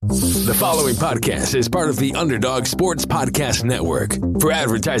The following podcast is part of the Underdog Sports Podcast Network. For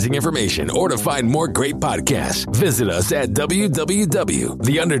advertising information or to find more great podcasts, visit us at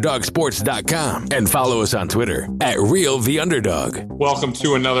www.theunderdogsports.com and follow us on Twitter at RealTheUnderdog. Welcome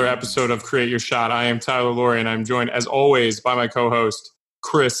to another episode of Create Your Shot. I am Tyler Laurie, and I'm joined, as always, by my co-host,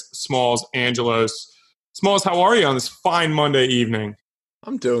 Chris Smalls Angelos. Smalls, how are you on this fine Monday evening?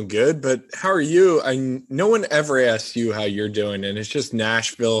 I'm doing good, but how are you? No one ever asks you how you're doing, and it's just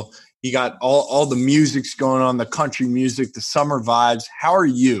Nashville. You got all the music's going on, the country music, the summer vibes. How are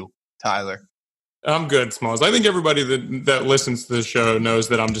you, Tyler? I'm good, Smalls. I think everybody that listens to the show knows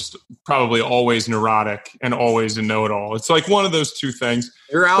that I'm just probably always neurotic and always a know-it-all. It's like one of those two things.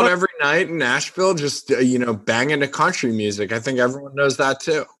 You're out every night in Nashville just, banging to country music. I think everyone knows that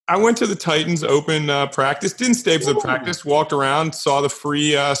too. I went to the Titans Open practice, didn't stay for the practice, walked around, saw the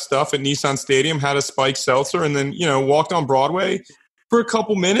free stuff at Nissan Stadium, had a spiked seltzer, and then, walked on Broadway for a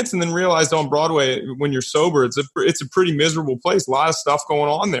couple minutes and then realized on Broadway when you're sober, it's a pretty miserable place. A lot of stuff going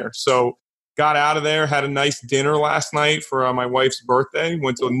on there. So got out of there, had a nice dinner last night for my wife's birthday.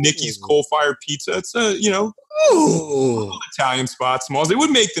 Went to Nikki's Coal-Fired Pizza. It's a, Italian spot, Smalls. It would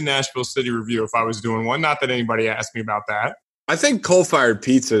make the Nashville City Review if I was doing one. Not that anybody asked me about that. I think coal-fired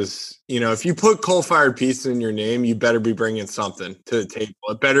pizzas, if you put coal-fired pizza in your name, you better be bringing something to the table.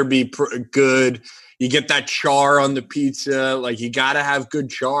 It better be good. You get that char on the pizza. Like, you got to have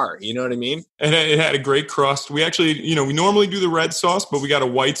good char. You know what I mean? And it had a great crust. We actually, we normally do the red sauce, but we got a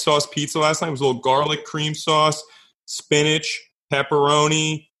white sauce pizza last night. It was a little garlic cream sauce, spinach,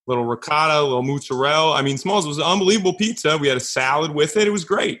 pepperoni, little ricotta, a little mozzarella. I mean, Smalls, it was an unbelievable pizza. We had a salad with it. It was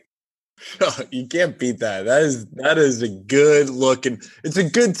great. You can't beat that. That is a good looking. It's a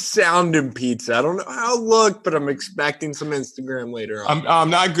good sounding pizza. I don't know how it looked, but I'm expecting some Instagram later on.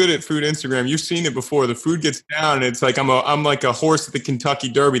 I'm not good at food Instagram. You've seen it before. The food gets down, and it's like I'm like a horse at the Kentucky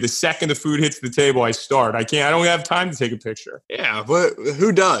Derby. The second the food hits the table, I start. I don't have time to take a picture. Yeah, but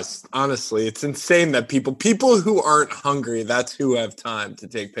who does? Honestly, it's insane that people who aren't hungry, that's who have time to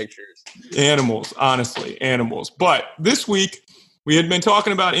take pictures. Animals, honestly, animals. But this week, we had been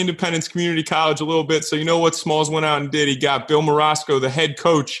talking about Independence Community College a little bit, so you know what Smalls went out and did? He got Bill Morosco, the head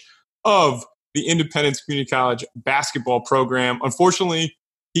coach of the Independence Community College basketball program. Unfortunately,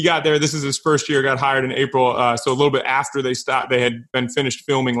 he got there. This is his first year, got hired in April, so a little bit after they stopped. They had been finished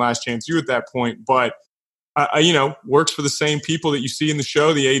filming Last Chance U at that point, but, works for the same people that you see in the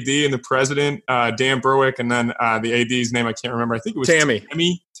show, the AD and the president, Dan Berwick, and then the AD's name I can't remember. I think it was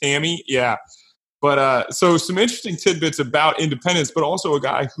Tammy, yeah. But so some interesting tidbits about Independence, but also a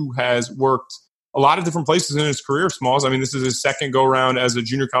guy who has worked a lot of different places in his career, Smalls. I mean, this is his second go-around as a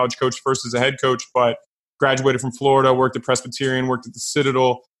junior college coach, first as a head coach, but graduated from Florida, worked at Presbyterian, worked at the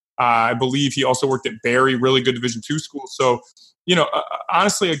Citadel. I believe he also worked at Barry, really good Division II school. So,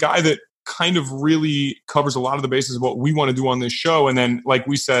 honestly, a guy that kind of really covers a lot of the bases of what we want to do on this show. And then, like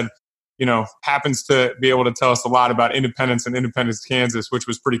we said, happens to be able to tell us a lot about Independence and Independence, Kansas, which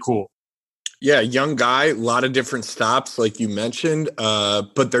was pretty cool. Yeah, young guy, a lot of different stops, like you mentioned.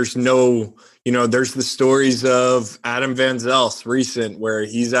 But there's there's the stories of Adam Van Zels recent, where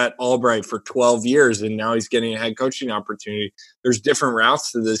he's at Albright for 12 years and now he's getting a head coaching opportunity. There's different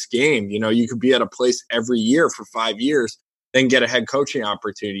routes to this game. You could be at a place every year for 5 years, then get a head coaching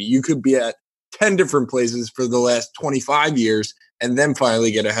opportunity. You could be at 10 different places for the last 25 years and then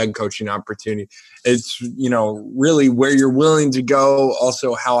finally get a head coaching opportunity. It's, really where you're willing to go,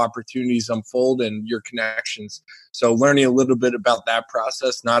 also how opportunities unfold and your connections. So learning a little bit about that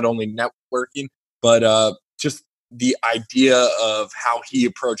process, not only networking, but just the idea of how he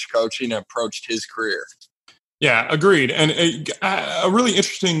approached coaching and approached his career. Yeah, agreed. And a really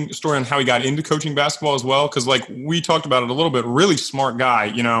interesting story on how he got into coaching basketball as well, because like we talked about it a little bit, really smart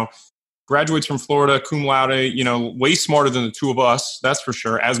guy, graduates from Florida, cum laude, way smarter than the two of us, that's for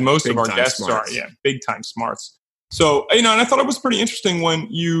sure, as most of our guests smarts. Are. Yeah, big time smarts. So, and I thought it was pretty interesting when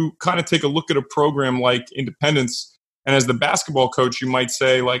you kind of take a look at a program like Independence, and as the basketball coach, you might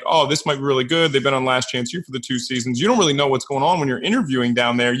say like, oh, this might be really good. They've been on Last Chance U for the 2 seasons. You don't really know what's going on when you're interviewing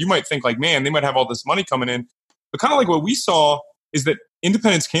down there. You might think like, man, they might have all this money coming in. But kind of like what we saw is that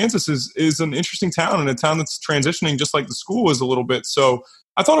Independence, Kansas is an interesting town and a town that's transitioning just like the school is a little bit. So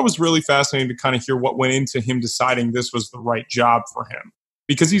I thought it was really fascinating to kind of hear what went into him deciding this was the right job for him,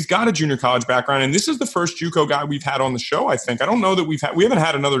 because he's got a junior college background. And this is the first JUCO guy we've had on the show, I think. I don't know that we haven't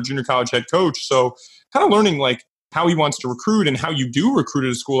had another junior college head coach. So kind of learning like how he wants to recruit and how you do recruit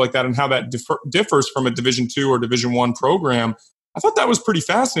at a school like that and how that differs from a Division II or Division I program. I thought that was pretty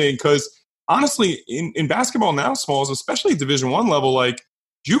fascinating because honestly, in basketball now, Smalls, especially at Division I level, like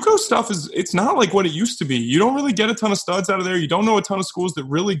JUCO stuff it's not like what it used to be. You don't really get a ton of studs out of there. You don't know a ton of schools that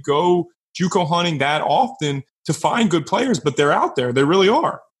really go JUCO hunting that often to find good players, but they're out there. They really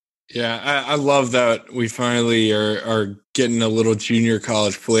are. Yeah, I love that we finally are getting a little junior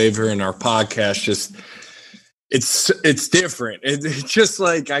college flavor in our podcast. Just it's different. It's just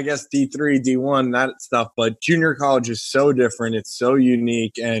like, I guess, D3, D1, that stuff. But junior college is so different. It's so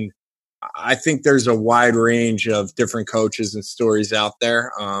unique. And I think there's a wide range of different coaches and stories out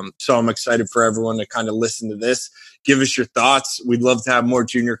there. So I'm excited for everyone to kind of listen to this. Give us your thoughts. We'd love to have more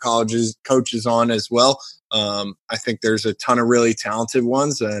junior coaches on as well. I think there's a ton of really talented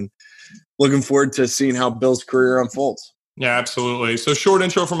ones, and looking forward to seeing how Bill's career unfolds. Yeah, absolutely. So short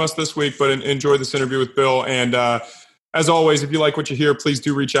intro from us this week, but enjoy this interview with Bill. And as always, if you like what you hear, please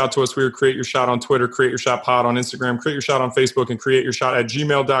do reach out to us. We are Create Your Shot on Twitter, Create Your Shot Pod on Instagram, Create Your Shot on Facebook, and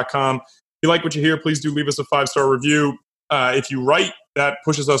createyourshot@gmail.com. If you like what you hear, please do leave us a 5-star review. If you write, that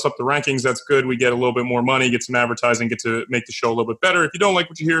pushes us up the rankings. That's good. We get a little bit more money, get some advertising, get to make the show a little bit better. If you don't like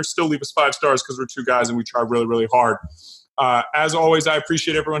what you hear, still leave us 5 stars because we're 2 guys and we try really, really hard. As always, I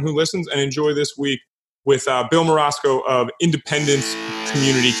appreciate everyone who listens, and enjoy this week with Bill Morasco of Independence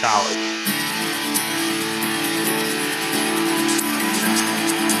Community College.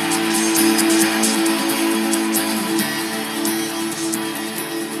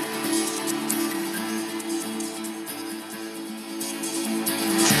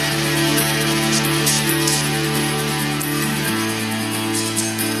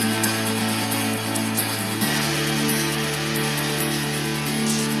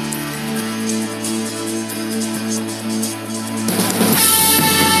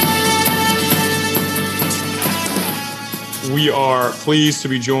 We are pleased to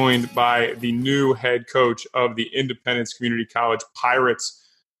be joined by the new head coach of the Independence Community College Pirates,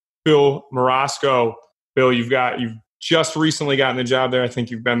 Bill Morasco. Bill, you've just recently gotten the job there. I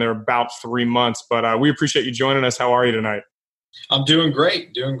think you've been there about 3 months, but we appreciate you joining us. How are you tonight? I'm doing great.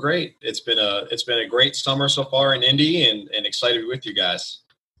 It's been a great summer so far in Indy, and excited to be with you guys.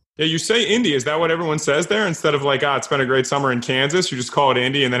 Yeah, you say Indy. Is that what everyone says there? Instead of like, it's been a great summer in Kansas, you just call it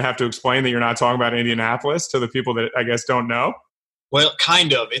Indy and then have to explain that you're not talking about Indianapolis to the people that I guess don't know? Well,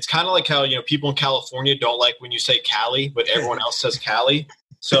 kind of. It's kind of like how, people in California don't like when you say Cali, but everyone else says Cali.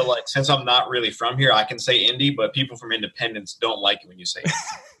 So, like, since I'm not really from here, I can say Indy, but people from Independence don't like it when you say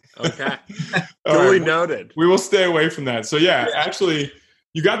Indy. Okay. Duly noted. We will stay away from that. So, actually,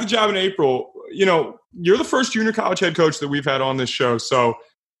 you got the job in April. You're the first junior college head coach that we've had on this show. So,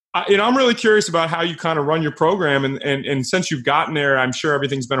 I'm really curious about how you kind of run your program. And since you've gotten there, I'm sure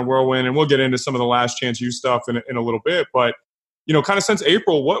everything's been a whirlwind. And we'll get into some of the Last Chance U stuff in a little bit. But, kind of since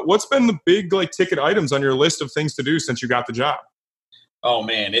April, what's been the big ticket items on your list of things to do since you got the job? Oh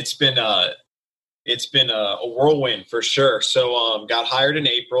man, it's been a whirlwind for sure. So got hired in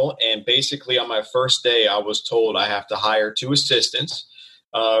April, and basically on my first day, I was told I have to hire 2 assistants,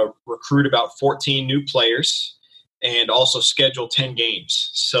 recruit about 14 new players, and also schedule 10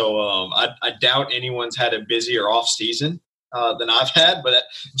 games. So I doubt anyone's had a busier off season than I've had, but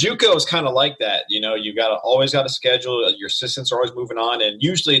JUCO is kind of like that. You always got to schedule. Your assistants are always moving on, and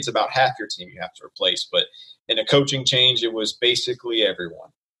usually it's about half your team you have to replace. But in a coaching change, it was basically everyone.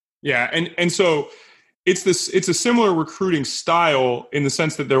 Yeah, and so it's a similar recruiting style in the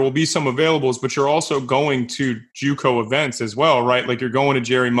sense that there will be some availables, but you're also going to JUCO events as well, right? Like you're going to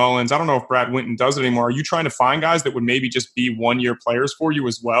Jerry Mullins. I don't know if Brad Winton does it anymore. Are you trying to find guys that would maybe just be 1-year players for you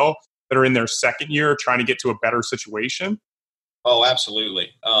as well, that are in their second year trying to get to a better situation? Oh, absolutely.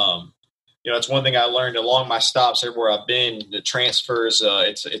 It's one thing I learned along my stops everywhere I've been. The transfers,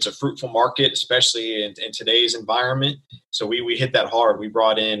 it's a fruitful market, especially in today's environment. So we hit that hard. We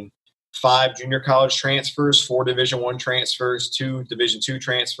brought in 5 junior college transfers, 4 Division I transfers, 2 Division II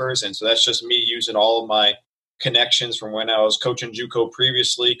transfers. And so that's just me using all of my connections from when I was coaching JUCO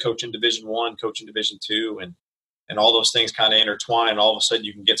previously, coaching Division I, coaching Division II, and all those things kind of intertwine. And all of a sudden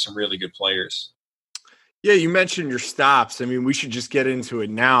you can get some really good players. Yeah, you mentioned your stops. I mean, we should just get into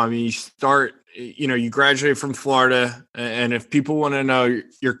it now. I mean, you graduate from Florida, and if people want to know,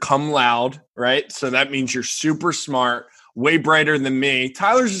 you're cum laude, right? So that means you're super smart, way brighter than me.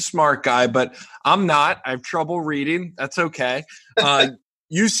 Tyler's a smart guy, but I'm not. I have trouble reading. That's okay.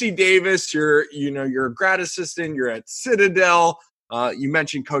 UC Davis, you're a grad assistant. You're at Citadel. You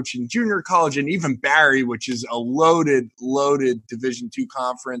mentioned coaching junior college, and even Barry, which is a loaded Division II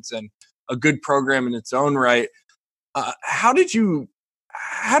conference and a good program in its own right. How did you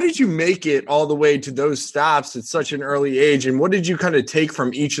make it all the way to those stops at such an early age? And what did you kind of take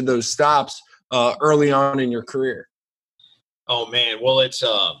from each of those stops early on in your career? Oh man, well, it's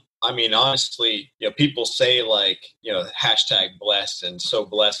I mean, honestly, people say like, hashtag blessed and so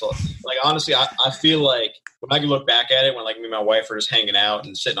blessed. Like, honestly, I feel like when I can look back at it, when like me and my wife are just hanging out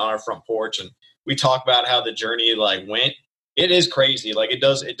and sitting on our front porch and we talk about how the journey like went, it is crazy. Like it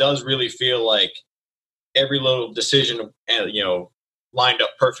does really feel like every little decision, lined up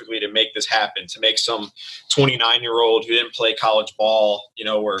perfectly to make this happen, to make some 29-year-old who didn't play college ball,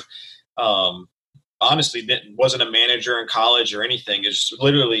 or honestly wasn't a manager in college or anything. It's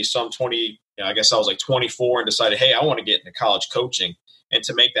literally some 20, I guess I was like 24 and decided, hey, I want to get into college coaching. And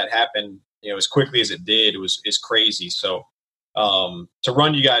to make that happen, as quickly as it did, is crazy. So to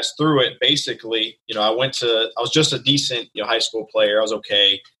run you guys through it, basically, I was just a decent high school player. I was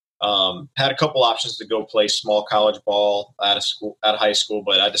okay. Had a couple options to go play small college ball out of high school,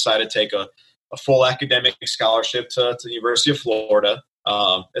 but I decided to take a full academic scholarship to the University of Florida.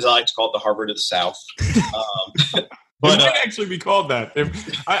 As I like to call it, the Harvard of the South. But it might actually be called that.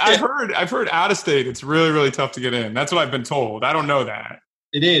 I've heard out of state, it's really, really tough to get in. That's what I've been told. I don't know that.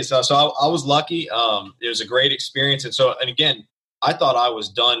 It is. So I was lucky. It was a great experience. And again, I thought I was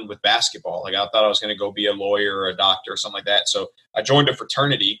done with basketball. Like I thought I was going to go be a lawyer or a doctor or something like that. So I joined a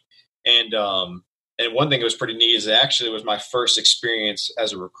fraternity, and one thing that was pretty neat is it actually was my first experience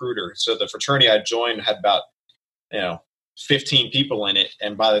as a recruiter. So the fraternity I joined had about 15 people in it,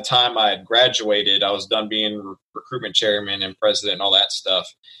 and by the time I had graduated, I was done being recruitment chairman and president and all that stuff.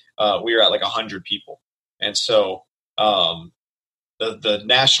 We were at like 100 people, and so the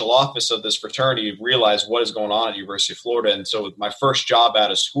national office of this fraternity realized what is going on at the University of Florida, and so my first job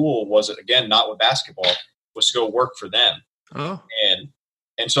out of school was, again, not with basketball, was to go work for them. Oh.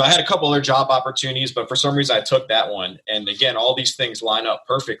 And so I had a couple other job opportunities, but for some reason I took that one. And again, all these things line up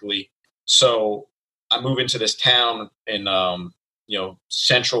perfectly. So I move into this town in,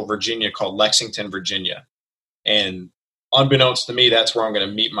 central Virginia called Lexington, Virginia. And unbeknownst to me, that's where I'm going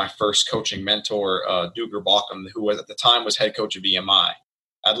to meet my first coaching mentor, Duger Baucom, who at the time was head coach of EMI.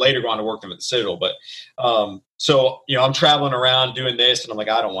 I'd later go on to work them at the Citadel. But so I'm traveling around doing this, and I'm like,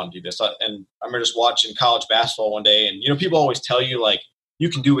 I don't want to do this. And I remember just watching college basketball one day, and, people always tell you, like, you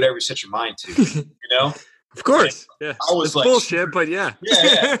can do whatever you set your mind to, Of course. Yeah. I was like, bullshit, but yeah.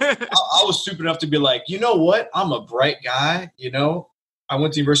 Yeah. I was stupid enough to be like, you know what? I'm a bright guy. I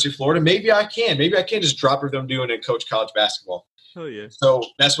went to the University of Florida. Maybe I can just drop everything I'm doing and coach college basketball. Oh, yeah. So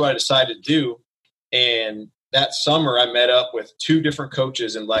that's what I decided to do. And that summer I met up with two different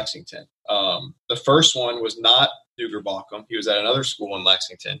coaches in Lexington. The first one was not Duger Baucom. He was at another school in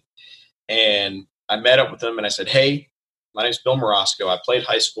Lexington. And I met up with him and I said, hey, my name's Bill Morosco. I played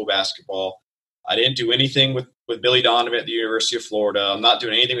high school basketball. I didn't do anything with Billy Donovan at the University of Florida. I'm not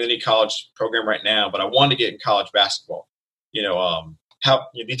doing anything with any college program right now, but I wanted to get in college basketball. How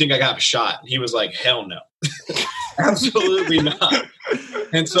do you think I got a shot? And he was like, hell no, absolutely not.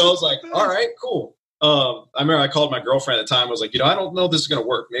 And so I was like, all right, cool. I remember I called my girlfriend at the time. I was like, I don't know if this is going to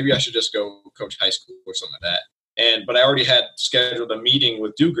work. Maybe I should just go coach high school or something like that. But I already had scheduled a meeting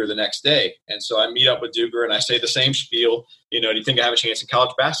with Duger the next day. And so I meet up with Duger and I say the same spiel, do you think I have a chance in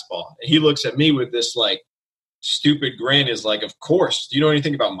college basketball? And he looks at me with this like stupid grin, is like, of course. Do you know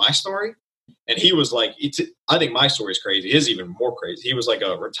anything about my story? And he was like, I think my story is crazy. His even more crazy. He was like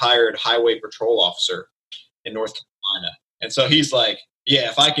a retired highway patrol officer in North Carolina. And so he's like, yeah,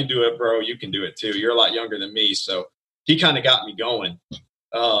 if I can do it, bro, you can do it too. You're a lot younger than me. So he kind of got me going.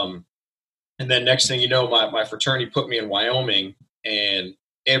 And then next thing you know, my fraternity put me in Wyoming, and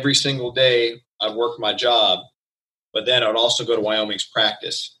every single day I'd work my job, but then I'd also go to Wyoming's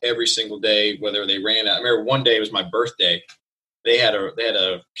practice every single day, whether they ran. I remember one day, it was my birthday. They had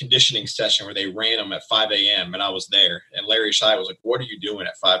a conditioning session where they ran them at 5 a.m. and I was there. And Larry Shai was like, what are you doing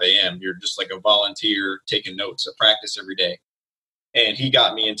at 5 a.m.? You're just like a volunteer taking notes at practice every day. And he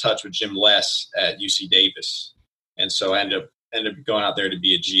got me in touch with Jim Less at UC Davis. And so I ended up going out there to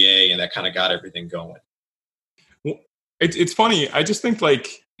be a GA, and that kind of got everything going. Well, it's funny. I just think,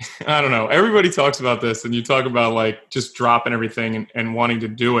 like, I don't know, everybody talks about this, and you talk about like just dropping everything and wanting to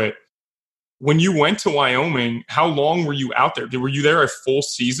do it. When you went to Wyoming, how long were you out there? Were you there a full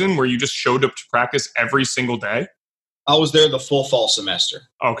season where you just showed up to practice every single day? I was there the full fall semester.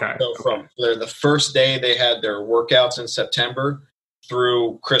 Okay. So from the first day they had their workouts in September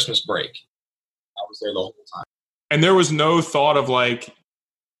through Christmas break, I was there the whole time. And there was no thought of like,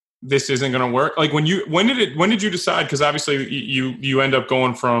 this isn't going to work. Like when did you decide? Because obviously you end up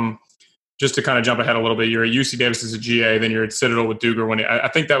going from, just to kind of jump ahead a little bit, you're at UC Davis as a GA, then you're at Citadel with Duger. I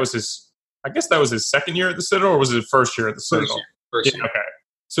think that was his second year at the Citadel, or was it his first year at the Citadel? First year. Okay.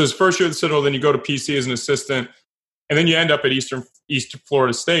 So his first year at the Citadel, then you go to PC as an assistant, and then you end up at Eastern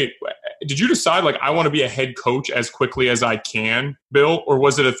Florida State. did you decide like, I want to be a head coach as quickly as I can, Bill? Or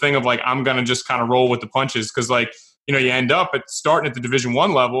was it a thing of like, I'm going to just kind of roll with the punches? Cause like, you end up starting at the Division I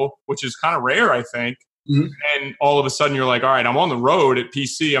level, which is kind of rare, I think. Mm-hmm. And all of a sudden you're like, all right, I'm on the road at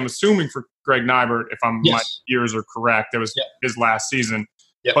PC. I'm assuming for Greg Nybert, if my ears are correct, it was his last season.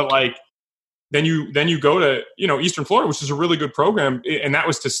 Yep. But like, then you go to, Eastern Florida, which is a really good program. And that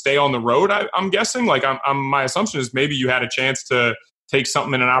was to stay on the road. I'm guessing like my assumption is maybe you had a chance to take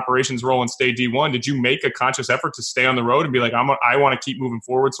something in an operations role and stay D1. Did you make a conscious effort to stay on the road and be like, I want to keep moving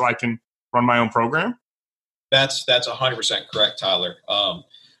forward so I can run my own program? That's 100% correct, Tyler.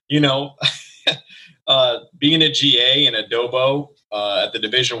 Being a GA and a DOBO at the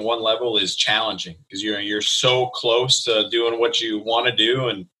Division I level is challenging because you're so close to doing what you want to do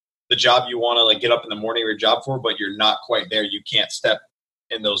and the job you want to like get up in the morning or your job for, but you're not quite there. You can't step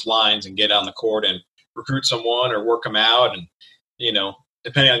in those lines and get on the court and recruit someone or work them out. And,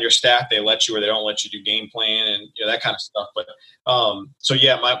 depending on your staff, they let you or they don't let you do game plan and that kind of stuff. But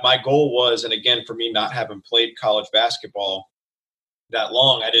my goal was, and again, for me not having played college basketball that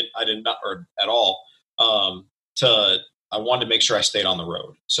long, I did not or at all. I wanted to make sure I stayed on the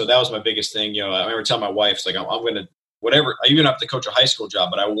road. So that was my biggest thing. I remember telling my wife, it's like, I'm going to, whatever, I even have to coach a high school job,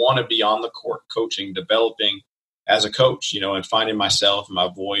 but I want to be on the court coaching, developing as a coach, and finding myself and my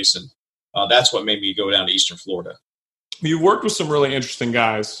voice. And that's what made me go down to Eastern Florida. You've worked with some really interesting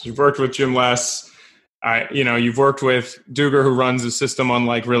guys. You've worked with Jim Les. You've worked with Duger, who runs the system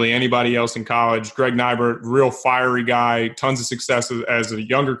unlike really anybody else in college. Greg Nybert, real fiery guy, tons of success as a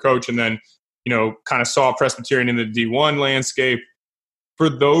younger coach, and then, kind of saw Presbyterian in the D1 landscape. For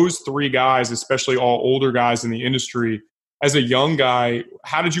those three guys, especially all older guys in the industry, as a young guy,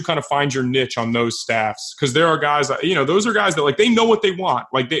 how did you kind of find your niche on those staffs? Because there are guys, those are guys that like, they know what they want.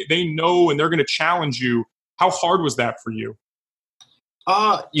 Like they know, and they're going to challenge you. How hard was that for you?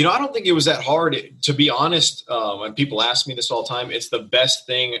 I don't think it was that hard. To be honest, when people ask me this all the time, it's the best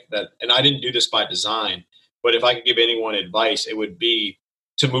thing and I didn't do this by design, but if I could give anyone advice, it would be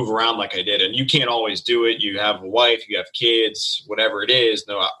to move around like I did. And you can't always do it. You have a wife, you have kids, whatever it is,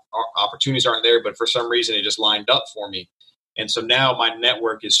 no opportunities aren't there, but for some reason it just lined up for me. And so now my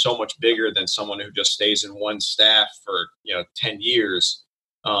network is so much bigger than someone who just stays in one staff for, 10 years.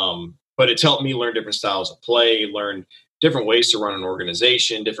 But it's helped me learn different styles of play, learn different ways to run an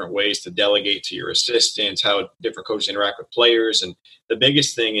organization, different ways to delegate to your assistants, how different coaches interact with players. And the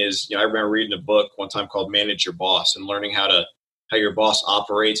biggest thing is, I remember reading a book one time called Manage Your Boss and learning how your boss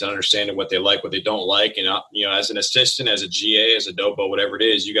operates and understanding what they like, what they don't like. And, as an assistant, as a GA, as a DOBO, whatever it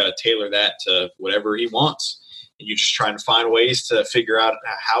is, you got to tailor that to whatever he wants. And you just try to find ways to figure out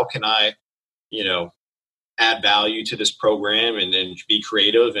how can I, add value to this program and then be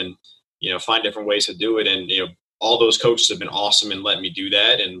creative and, find different ways to do it. And, all those coaches have been awesome and let me do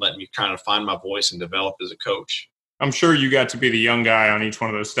that and let me kind of find my voice and develop as a coach. I'm sure you got to be the young guy on each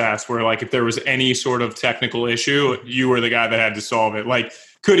one of those staffs where, like, if there was any sort of technical issue, you were the guy that had to solve it. Like,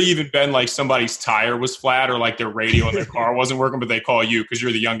 could have even been like somebody's tire was flat or like their radio in their car wasn't working, but they call you because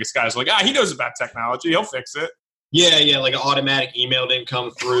you're the youngest guy. So like, he knows about technology. He'll fix it. Yeah. Like an automatic email didn't come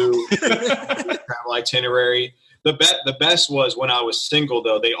through. Travel itinerary. The best was when I was single,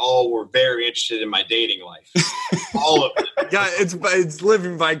 though. They all were very interested in my dating life. All of them. Yeah, it's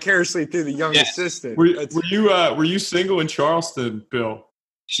living vicariously through the young assistant. Were you single in Charleston, Bill?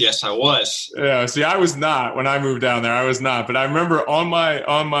 Yes, I was. Yeah. See, I was not when I moved down there. I was not, but I remember on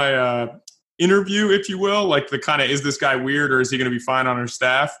my interview, if you will, like the kind of, is this guy weird or is he going to be fine on our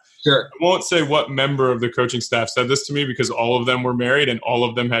staff? Sure. I won't say what member of the coaching staff said this to me because all of them were married and all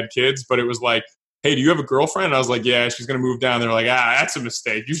of them had kids, but it was like, hey, do you have a girlfriend? And I was like, yeah, she's going to move down. They're like, that's a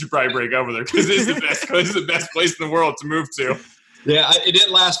mistake. You should probably break up with her because it's the best place in the world to move to. Yeah, it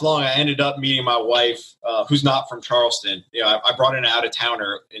didn't last long. I ended up meeting my wife, who's not from Charleston. I brought in an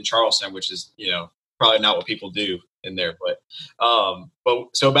out-of-towner in Charleston, which is, probably not what people do in there. But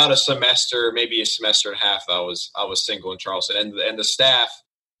so about a semester, maybe a semester and a half, I was single in Charleston, and the staff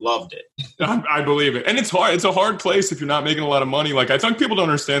loved it. I believe it. And it's hard. It's a hard place if you're not making a lot of money. Like, I think people don't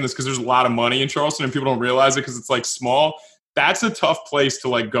understand this because there's a lot of money in Charleston and people don't realize it because it's like small. That's a tough place to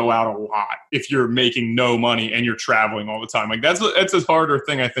like go out a lot if you're making no money and you're traveling all the time. Like that's a harder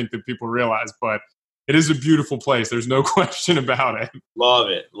thing I think that people realize, but it is a beautiful place. There's no question about it. Love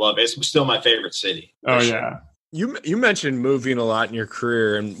it. It's still my favorite city. Oh yeah. You mentioned moving a lot in your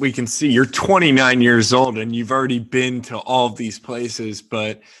career, and we can see you're 29 years old and you've already been to all of these places.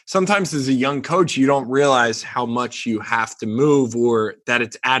 But sometimes as a young coach, you don't realize how much you have to move or that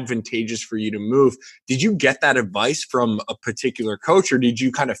it's advantageous for you to move. Did you get that advice from a particular coach or did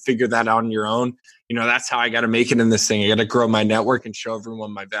you kind of figure that out on your own? That's how I got to make it in this thing. I got to grow my network and show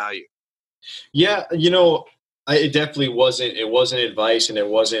everyone my value. Yeah, it definitely wasn't. It wasn't advice, and it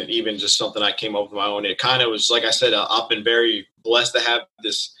wasn't even just something I came up with my own. It kind of was, like I said, I've been very blessed to have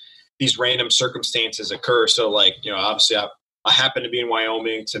these random circumstances occur. So, like, obviously, I happened to be in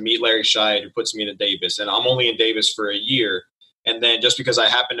Wyoming to meet Larry Scheid, who puts me into Davis, and I'm only in Davis for a year. And then just because I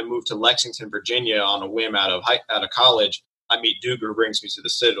happened to move to Lexington, Virginia, on a whim out of college, I meet Duke, who brings me to the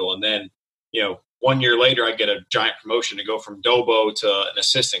Citadel, and then 1 year later, I get a giant promotion to go from Dobo to an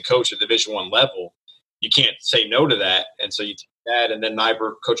assistant coach at Division I level. You can't say no to that. And so you take that, and then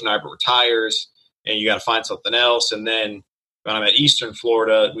Coach Nybert retires, and you got to find something else. And then when I'm at Eastern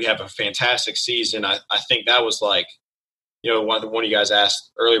Florida, we have a fantastic season. I think that was like, one of you guys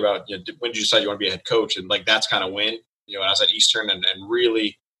asked earlier about, when did you decide you want to be a head coach? And like, that's kind of when, I was at Eastern, and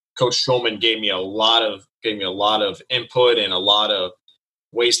really Coach Schulman gave me a lot of input and a lot of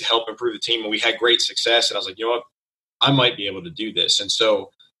ways to help improve the team. And we had great success. And I was like, you know what, I might be able to do this. And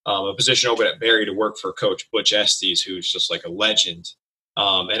so a position open at Barry to work for Coach Butch Estes, who's just like a legend.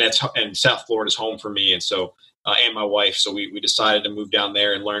 And South Florida's home for me. And so, and my wife. So we decided to move down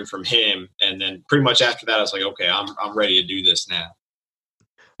there and learn from him. And then pretty much after that, I was like, okay, I'm ready to do this now.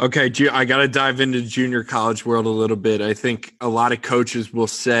 Okay, I got to dive into the junior college world a little bit. I think a lot of coaches will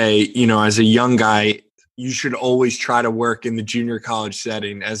say, as a young guy, you should always try to work in the junior college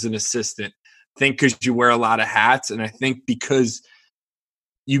setting as an assistant. I think because you wear a lot of hats, and I think because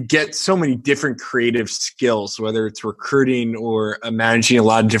you get so many different creative skills, whether it's recruiting or managing a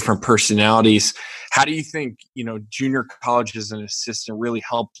lot of different personalities. How do you think, junior college as an assistant really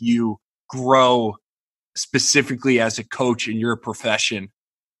helped you grow specifically as a coach in your profession?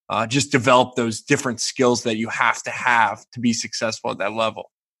 Just develop those different skills that you have to be successful at that level.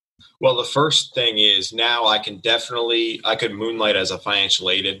 Well, the first thing is now I could moonlight as a financial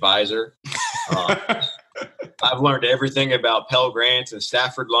aid advisor. I've learned everything about Pell Grants and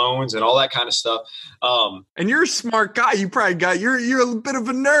Stafford loans and all that kind of stuff. And you're a smart guy. You probably you're a bit of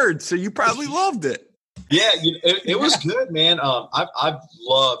a nerd, so you probably loved it. Yeah, it was good, man. I've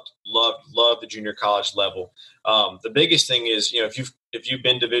loved the junior college level. The biggest thing is, if you've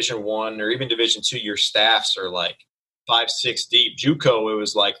been Division I or even Division II, your staffs are like 5-6 deep. JUCO, it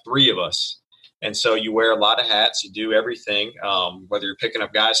was like 3 of us. And so you wear a lot of hats, you do everything, whether you're picking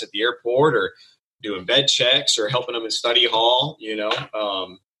up guys at the airport or doing bed checks or helping them in study hall,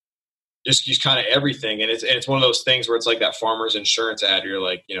 just kind of everything. And it's one of those things where it's like that Farmers Insurance ad. You're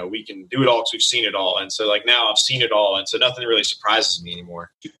like, we can do it all because we've seen it all. And so like now I've seen it all. And so nothing really surprises me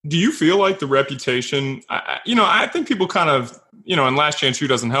anymore. Do you feel like the reputation, I think people kind of, and Last Chance U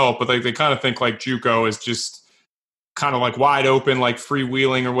doesn't help, but they kind of think like JUCO is just kind of like wide open, like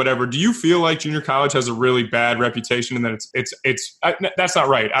freewheeling or whatever. Do you feel like junior college has a really bad reputation and that it's that's not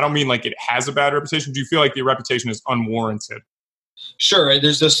right? I don't mean like it has a bad reputation. Do you feel like the reputation is unwarranted? Sure.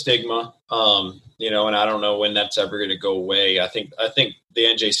 There's a stigma, and I don't know when that's ever going to go away. I think the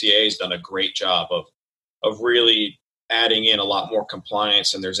NJCAA has done a great job of really adding in a lot more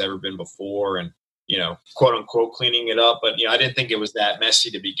compliance than there's ever been before and, quote unquote, cleaning it up. But, I didn't think it was that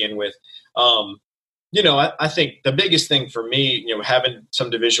messy to begin with. I think the biggest thing for me, having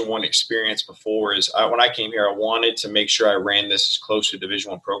some Division I experience before is when I came here, I wanted to make sure I ran this as close to a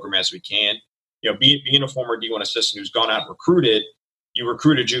Division I program as we can. Being a former D1 assistant who's gone out and recruited, you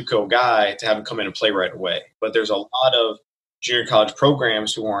recruit a JUCO guy to have him come in and play right away. But there's a lot of junior college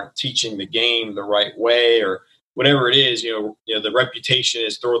programs who aren't teaching the game the right way or whatever it is. The reputation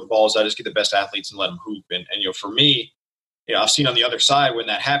is throw the balls out, just get the best athletes and let them hoop. And for me, I've seen on the other side when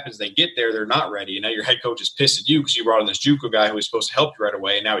that happens, they get there, they're not ready. And now your head coach is pissed at you because you brought in this JUCO guy who was supposed to help you right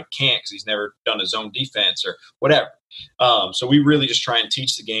away. And now he can't because he's never done his own defense or whatever. So we really just try and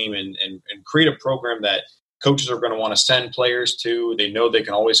teach the game and create a program that coaches are going to want to send players to. They know they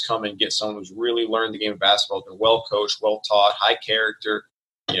can always come and get someone who's really learned the game of basketball, been well coached, well taught, high character,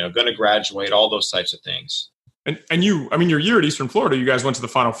 going to graduate, all those types of things. And your year at Eastern Florida, you guys went to the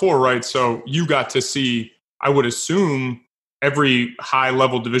Final Four, right? So you got to see, I would assume, every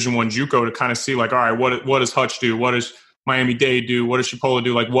high-level Division I JUCO to kind of see, like, all right, what does Hutch do? What does Miami-Dade do? What does Chipola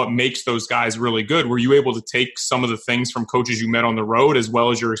do? Like, what makes those guys really good? Were you able to take some of the things from coaches you met on the road as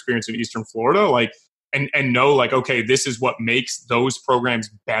well as your experience in Eastern Florida, like, and know, like, okay, this is what makes those programs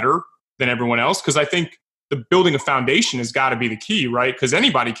better than everyone else? Because I think the building a foundation has got to be the key, right? Because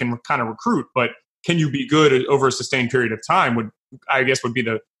anybody can kind of recruit, but can you be good over a sustained period of time would be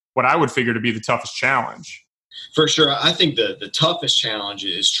what I would figure to be the toughest challenge. For sure. I think the toughest challenge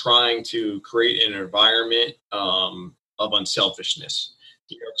is trying to create an environment of unselfishness.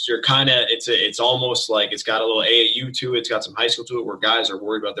 Because you're kind of, it's almost like it's got a little AAU to it. It's got some high school to it where guys are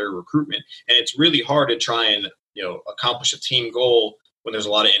worried about their recruitment. And it's really hard to try and, accomplish a team goal when there's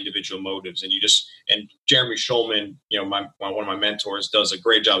a lot of individual motives. And Jeremy Schulman, one of my mentors, does a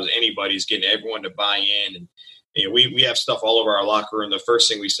great job as anybody's getting everyone to buy in. And we have stuff all over our locker room. The first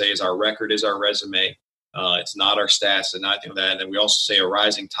thing we say is our record is our resume. It's not our stats and nothing like that. And then we also say a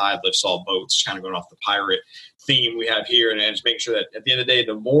rising tide lifts all boats, kind of going off the pirate theme we have here. And just making sure that at the end of the day,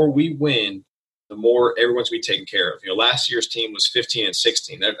 the more we win, the more everyone's going to be taken care of. Last year's team was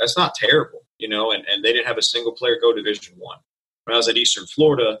 15-16. That's not terrible, and they didn't have a single player go Division I. When I was at Eastern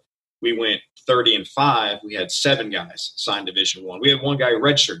Florida, we went 30-5. We had 7 guys sign Division I. We had one guy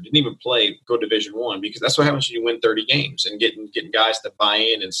redshirt, didn't even play, go Division I, because that's what happens when you win 30 games and getting guys to buy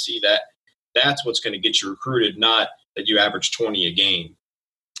in and see that that's what's going to get you recruited, not that you average 20 a game.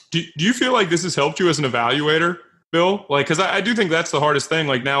 Do you feel like this has helped you as an evaluator, Bill? Like, because I do think that's the hardest thing.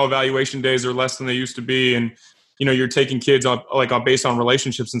 Like, now evaluation days are less than they used to be, and you're taking kids on based on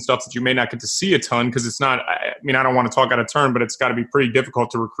relationships and stuff that you may not get to see a ton, because it's not. I don't want to talk out of turn, but it's got to be pretty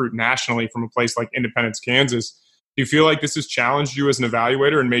difficult to recruit nationally from a place like Independence, Kansas. Do you feel like this has challenged you as an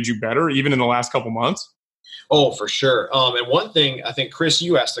evaluator and made you better, even in the last couple months? Oh, for sure. And one thing I think, Chris,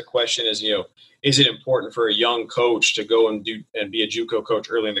 you asked the question is, is it important for a young coach to go and be a JUCO coach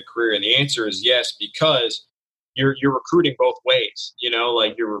early in the career? And the answer is yes, because you're recruiting both ways.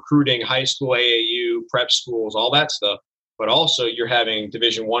 Like, you're recruiting high school, AAU, prep schools, all that stuff. But also you're having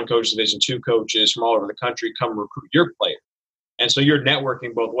Division I coaches, Division II coaches from all over the country come recruit your player. And so you're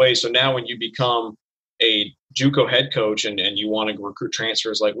networking both ways. So now when you become a JUCO head coach and you want to recruit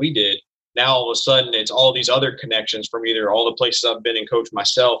transfers like we did, now all of a sudden it's all these other connections from either all the places I've been and coached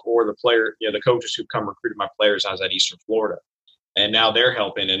myself, or the player, the coaches who come recruited my players. I was at Eastern Florida, and now they're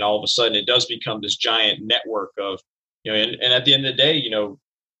helping. And all of a sudden it does become this giant network of, and at the end of the day,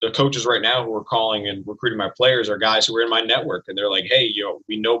 the coaches right now who are calling and recruiting my players are guys who are in my network, and they're like, hey,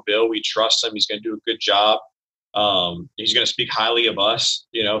 we know Bill, we trust him. He's going to do a good job. He's going to speak highly of us,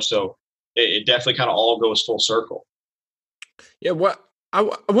 so it definitely kind of all goes full circle. Yeah. I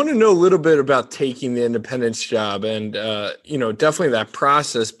want to know a little bit about taking the Independence job and, definitely that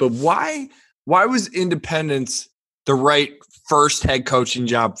process. But why was Independence the right first head coaching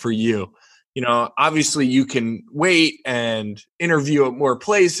job for you? Obviously you can wait and interview at more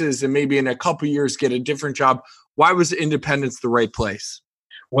places and maybe in a couple of years get a different job. Why was Independence the right place?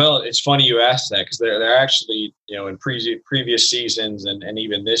 Well, it's funny you asked that, because they're actually, in previous seasons and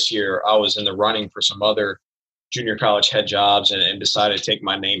even this year, I was in the running for some other junior college head jobs and decided to take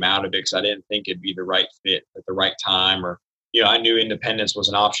my name out of it because I didn't think it'd be the right fit at the right time, or, I knew Independence was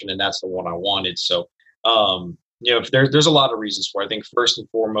an option and that's the one I wanted. So, there's a lot of reasons for it. I think first and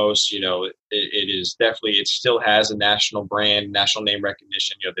foremost, it is definitely, it still has a national brand, national name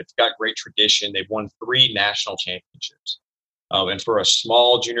recognition. They've got great tradition. They've won 3 national championships. And for a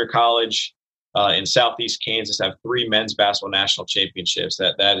small junior college in Southeast Kansas, have 3 men's basketball national championships,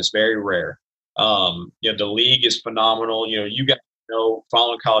 that is very rare. The league is phenomenal. You got to know,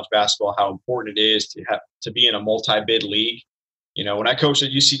 following college basketball, how important it is to be in a multi-bid league. When I coached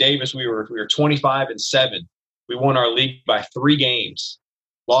at UC Davis, we were 25-7. We won our league by 3 games,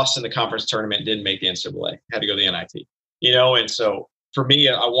 lost in the conference tournament, didn't make the NCAA, had to go to the NIT. And so for me,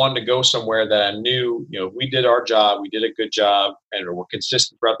 I wanted to go somewhere that I knew, we did our job, we did a good job, and we're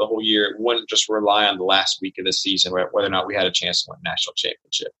consistent throughout the whole year. It wouldn't just rely on the last week of the season, whether or not we had a chance to win a national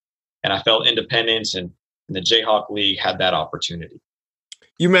championship. And I felt Independence and the Jayhawk League had that opportunity.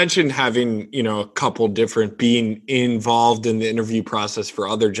 You mentioned having, a couple different, being involved in the interview process for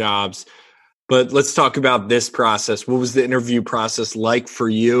other jobs, but let's talk about this process. What was the interview process like for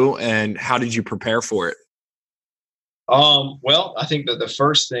you, and how did you prepare for it? Well, I think that the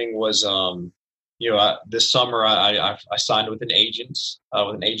first thing was, this summer I signed with an agency,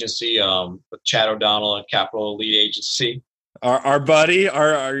 with Chad O'Donnell and Capital Elite Agency. Our buddy,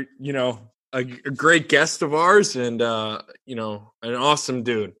 our a great guest of ours, and an awesome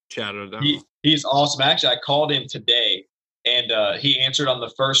dude, Chad O'Donnell. He's awesome. Actually, I called him today, and he answered on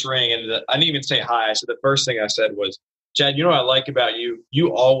the first ring, and I didn't even say hi. So the first thing I said was, Chad, what I like about you?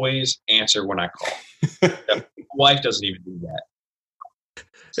 You always answer when I call. My wife doesn't even do that.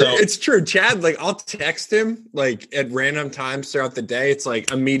 So it's true. Chad, I'll text him at random times throughout the day. It's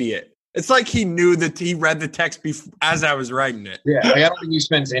immediate. It's like he knew that he read the text as I was writing it. Yeah, I don't think he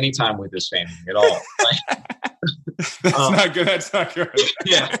spends any time with his family at all. That's not good. That's not good.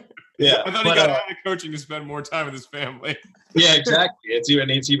 Yeah. I thought he got out of coaching to spend more time with his family. Yeah, exactly. It's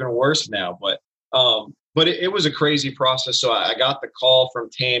even worse now. But it was a crazy process. So I got the call from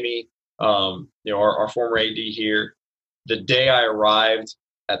Tammy, our former AD here, the day I arrived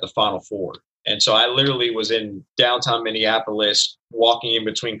at the Final Four. And so I literally was in downtown Minneapolis, walking in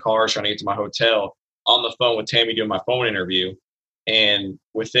between cars, trying to get to my hotel, on the phone with Tammy doing my phone interview. And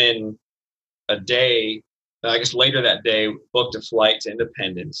within a day, I guess later that day, booked a flight to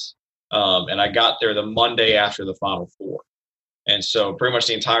Independence. And I got there the Monday after the Final Four. And so pretty much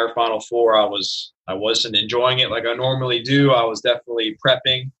the entire Final Four, I wasn't enjoying it like I normally do. I was definitely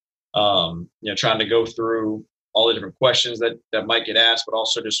prepping, trying to go through all the different questions that might get asked, but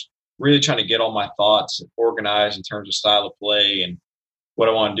also just really trying to get all my thoughts organized in terms of style of play and what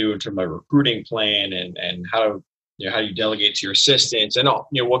I want to do in terms of my recruiting plan and how you delegate to your assistants and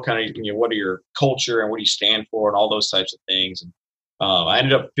what kind of what are your culture and what do you stand for and all those types of things. And I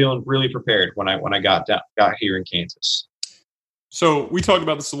ended up feeling really prepared when I got here in Kansas. So we talked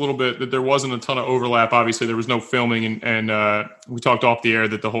about this a little bit, that there wasn't a ton of overlap. Obviously, there was no filming, and we talked off the air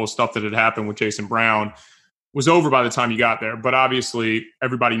that the whole stuff that had happened with Jason Brown was over by the time you got there. But obviously,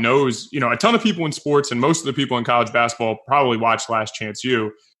 everybody knows, a ton of people in sports and most of the people in college basketball probably watched Last Chance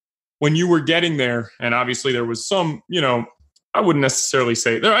U. When you were getting there, and obviously there was some, I wouldn't necessarily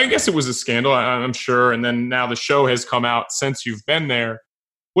say there. I guess it was a scandal, I'm sure. And then now the show has come out since you've been there.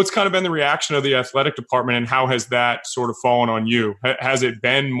 What's kind of been the reaction of the athletic department, and how has that sort of fallen on you? Has it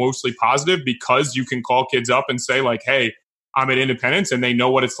been mostly positive because you can call kids up and say like, hey, I'm at Independence, and they know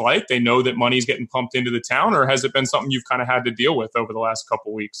what it's like? They know that money's getting pumped into the town, or has it been something you've kind of had to deal with over the last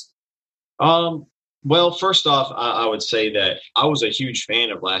couple of weeks? Well, first off, I would say that I was a huge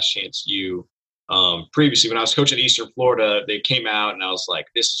fan of Last Chance U. Previously, when I was coaching at Eastern Florida, they came out and I was like,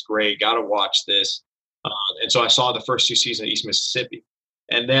 this is great. Got to watch this. And so I saw the first two seasons of East Mississippi.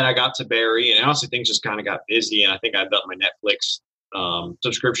 And then I got to Barry, and honestly, things just kind of got busy. And I think I let my Netflix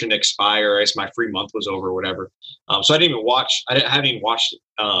subscription expire. I guess my free month was over or whatever. So I didn't even watch. I hadn't even watched it.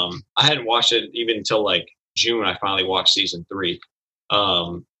 I hadn't watched it even until like June. I finally watched season 3.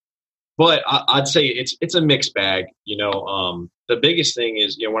 But I'd say it's a mixed bag. The biggest thing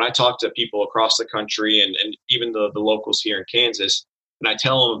is, when I talk to people across the country and even the locals here in Kansas, and I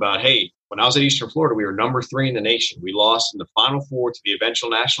tell them about, hey, when I was at Eastern Florida, we were number 3 in the nation. We lost in the Final Four to the eventual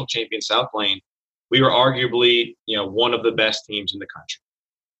national champion South Lane. We were arguably, one of the best teams in the country.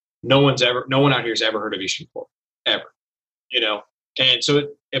 No one out here has ever heard of Eastern Florida, ever. And so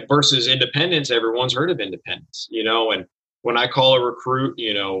versus Independence, everyone's heard of Independence, and when I call a recruit,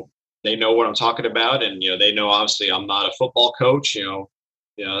 they know what I'm talking about, and they know obviously I'm not a football coach. Oh,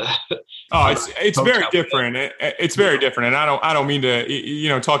 it's very different. It's very different, and I don't mean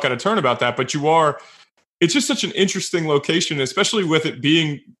to talk out of turn about that, but you are. It's just such an interesting location, especially with it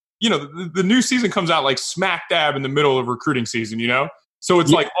being the new season comes out like smack dab in the middle of recruiting season. So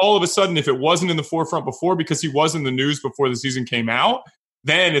it's like all of a sudden, if it wasn't in the forefront before because he was in the news before the season came out,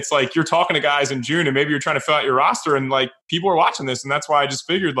 then it's like you're talking to guys in June and maybe you're trying to fill out your roster and like people are watching this. And that's why I just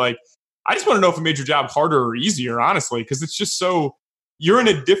figured like, I just want to know if it made your job harder or easier, honestly, because it's just you're in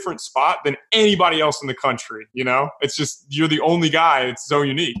a different spot than anybody else in the country. It's just, you're the only guy. It's so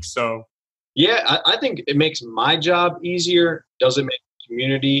unique. So, yeah, I think it makes my job easier. Does it make the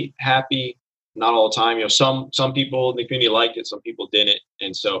community happy? Not all the time. Some people in the community liked it. Some people didn't.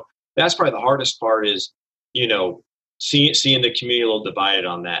 And so that's probably the hardest part is, seeing the community a little divided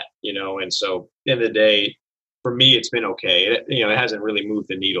on that, and so at the end of the day, for me, it's been okay. It hasn't really moved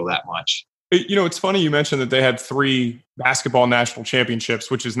the needle that much. It's funny you mentioned that they had 3 basketball national championships,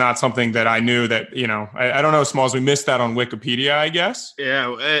 which is not something that I knew that, I don't know, Smalls, we missed that on Wikipedia, I guess.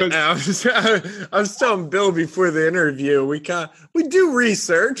 Yeah. I was telling Bill before the interview, we do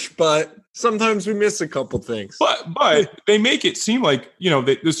research, but sometimes we miss a couple things. But they make it seem like,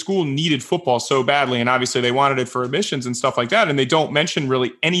 the school needed football so badly. And obviously they wanted it for admissions and stuff like that. And they don't mention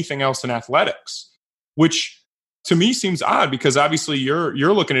really anything else in athletics, which to me seems odd because obviously you're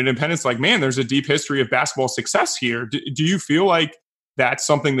looking at Independence like, man, there's a deep history of basketball success here. Do you feel like that's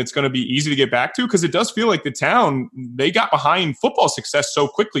something that's going to be easy to get back to? Because it does feel like the town, they got behind football success so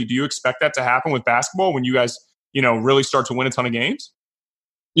quickly. Do you expect that to happen with basketball when you guys, really start to win a ton of games?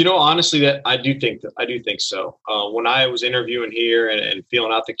 Honestly, that I do think so. When I was interviewing here and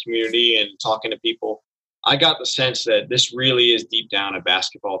feeling out the community and talking to people, I got the sense that this really is deep down a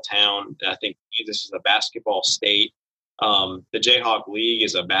basketball town. I think this is a basketball state. The Jayhawk League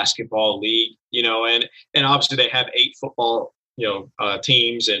is a basketball league, and obviously they have 8 football,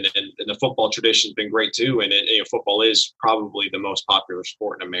 teams, and the football tradition has been great too. And football is probably the most popular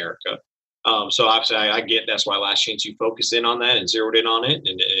sport in America. So obviously I get that's why Last Chance U focused in on that and zeroed in on it.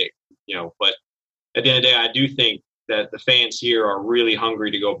 But at the end of the day, I do think that the fans here are really hungry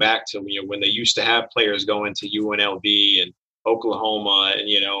to go back to, when they used to have players going to UNLV and Oklahoma and,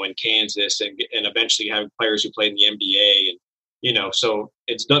 and Kansas and eventually having players who played in the NBA. And, so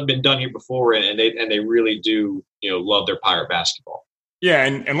it's been done here before and they really do, love their Pirate basketball. Yeah,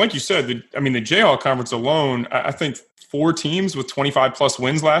 and like you said, the Jayhawk Conference alone, I think 4 teams with 25-plus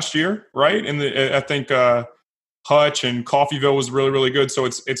wins last year, right? And I think Hutch and Coffeyville was really, really good. So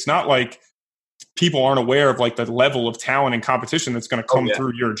it's not like people aren't aware of like the level of talent and competition that's going to come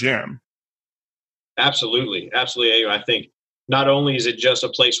through your gym. Absolutely. I think not only is it just a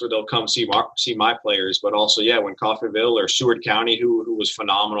place where they'll come see my players, but also, when Coffeyville or Seward County, who was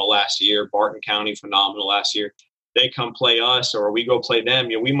phenomenal last year, Barton County, phenomenal last year, they come play us or we go play them.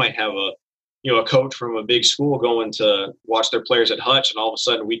 We might have a coach from a big school going to watch their players at Hutch, and all of a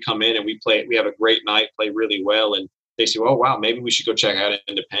sudden we come in and we have a great night, play really well, and they say, oh, wow, maybe we should go check out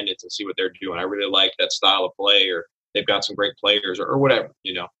Independence and see what they're doing. I really like that style of play, or they've got some great players or whatever,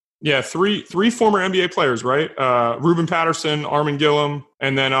 Yeah, three former NBA players, right? Ruben Patterson, Armin Gillum,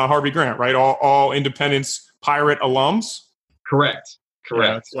 and then Harvey Grant, right? All Independence Pirate alums. Correct.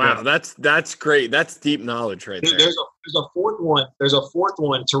 Yeah, wow, that's great. That's deep knowledge right there. There's a fourth one. There's a fourth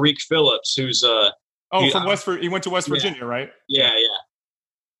one, Tariq Phillips, who's he went to West Virginia, right? Yeah.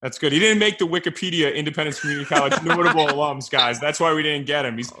 That's good. He didn't make the Wikipedia Independence Community College notable alums, guys. That's why we didn't get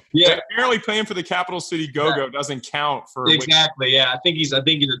him. He's apparently playing for the Capital City Go-Go doesn't count for exactly. Yeah, I think he's a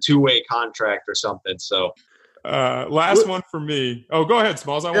 2-way contract or something. So, last one for me. Oh, go ahead,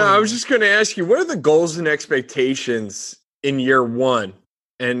 Smalls. I was just going to ask you, what are the goals and expectations in year one,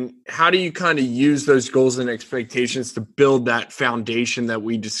 and how do you kind of use those goals and expectations to build that foundation that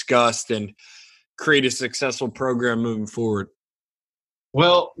we discussed and create a successful program moving forward?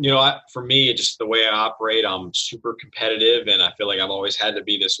 Well, for me, just the way I operate, I'm super competitive, and I feel like I've always had to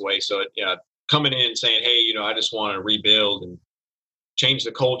be this way. So, coming in and saying, hey, I just want to rebuild and change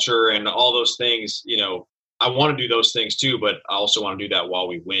the culture and all those things, I want to do those things too, but I also want to do that while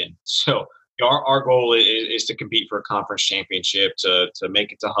we win. So our goal is to compete for a conference championship, to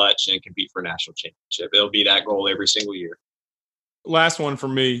make it to Hutch and compete for a national championship. It'll be that goal every single year. Last one for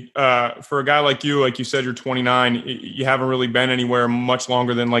me. For a guy like you said, you're 29. You haven't really been anywhere much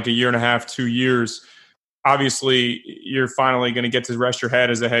longer than like a year and a half, 2 years. Obviously, you're finally going to get to rest your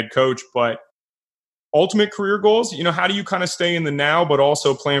head as a head coach. But ultimate career goals, how do you kind of stay in the now, but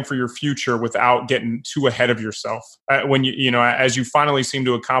also plan for your future without getting too ahead of yourself when as you finally seem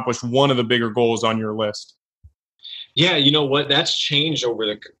to accomplish one of the bigger goals on your list? Yeah, you know what? That's changed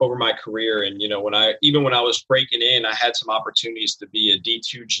over my career. And, when I was breaking in, I had some opportunities to be a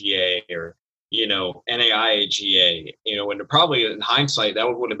D2 GA or, NAIA GA, and probably in hindsight, that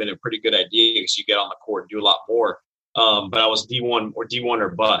would have been a pretty good idea because you get on the court and do a lot more. But I was D1 or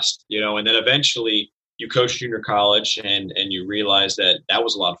bust, and then eventually you coach junior college and you realize that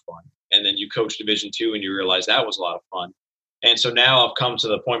was a lot of fun. And then you coach Division II and you realize that was a lot of fun. And so now I've come to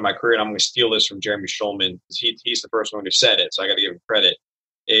the point in my career, and I'm going to steal this from Jeremy Schulman because he's the first one who said it, so I got to give him credit,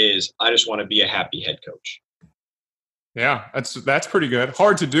 is I just want to be a happy head coach. Yeah, that's pretty good.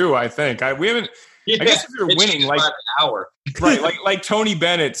 Hard to do, I think. We haven't – I guess if you're winning, like an hour. Right, like Tony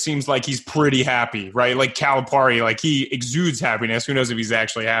Bennett seems like he's pretty happy, right? Like Calipari, like he exudes happiness. Who knows if he's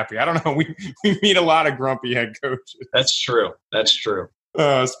actually happy? I don't know. We meet a lot of grumpy head coaches. That's true.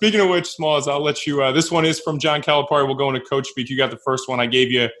 Speaking of which, Smalls, I'll let you. This one is from John Calipari. We'll go into coach speak. You got the first one I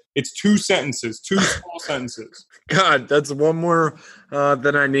gave you. It's 2 sentences, 2 small sentences. God, that's one more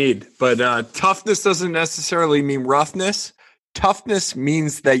than I need. But toughness doesn't necessarily mean roughness. Toughness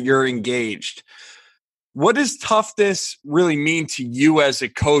means that you're engaged. What does toughness really mean to you as a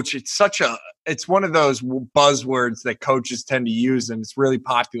coach? It's one of those buzzwords that coaches tend to use, and it's really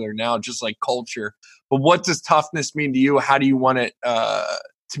popular now, just like culture. But what does toughness mean to you? How do you want it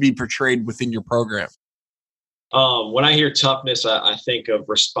to be portrayed within your program? When I hear toughness, I think of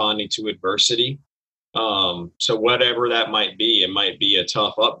responding to adversity. So whatever that might be, it might be a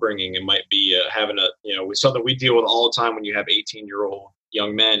tough upbringing. It might be having something we deal with all the time when you have 18-year-old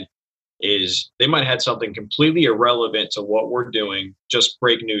young men, is they might have had something completely irrelevant to what we're doing just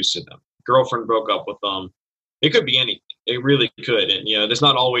break news to them. Girlfriend broke up with them. It could be anything. It really could. And, it's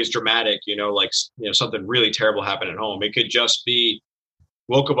not always dramatic, something really terrible happened at home. It could just be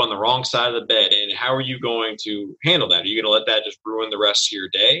woke up on the wrong side of the bed. And how are you going to handle that? Are you going to let that just ruin the rest of your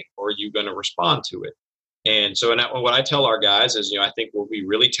day, or are you going to respond to it? And so what I tell our guys is, I think we'll be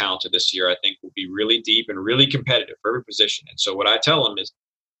really talented this year. I think we'll be really deep and really competitive for every position. And so what I tell them is,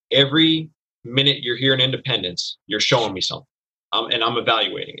 every minute you're here in Independence, you're showing me something. And I'm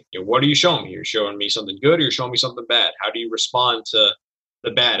evaluating it. What are you showing me? You're showing me something good, or you're showing me something bad? How do you respond to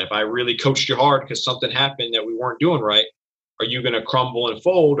the bad? If I really coached you hard because something happened that we weren't doing right, are you going to crumble and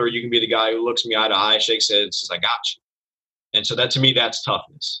fold, or you can be the guy who looks me eye to eye, shakes head, and says, I got you? And so that, to me, that's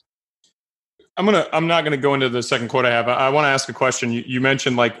toughness. I'm not gonna go into the second quote I have. I want to ask a question. You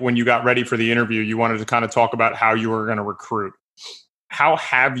mentioned, like, when you got ready for the interview, you wanted to kind of talk about how you were going to recruit. how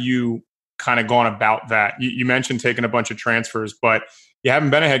have you kind of gone about that? You mentioned taking a bunch of transfers, but you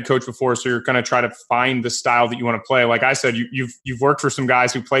haven't been a head coach before, so you're going to try to find the style that you want to play. Like I said, you've worked for some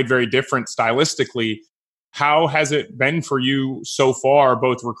guys who played very different stylistically. How has it been for you so far,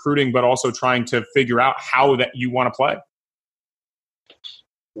 both recruiting but also trying to figure out how that you want to play?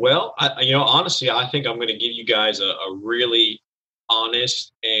 Well, honestly, I think I'm going to give you guys a really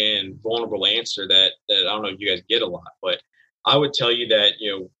honest and vulnerable answer that I don't know if you guys get a lot, but I would tell you that,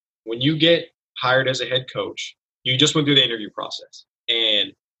 when you get hired as a head coach, you just went through the interview process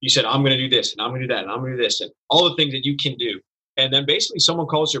and you said, I'm going to do this and I'm going to do that and I'm going to do this and all the things that you can do. And then basically someone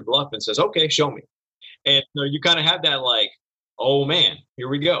calls your bluff and says, okay, show me. And you kind of have that like, oh man, here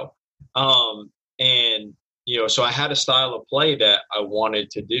we go. So I had a style of play that I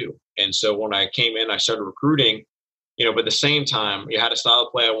wanted to do. And so when I came in, I started recruiting, but at the same time, you had a style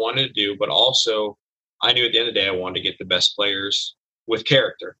of play I wanted to do, but also I knew at the end of the day, I wanted to get the best players with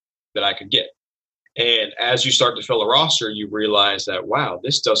character that I could get. And as you start to fill a roster, you realize that, wow,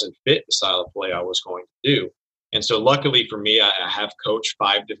 this doesn't fit the style of play I was going to do. And so luckily for me, I have coached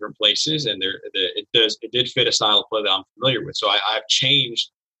 5 different places and it did fit a style of play that I'm familiar with. So I've changed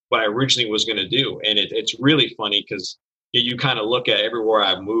what I originally was going to do. And it's really funny because you kind of look at everywhere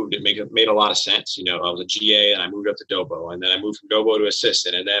I've moved, it made a lot of sense. I was a GA and I moved up to Dobo, and then I moved from Dobo to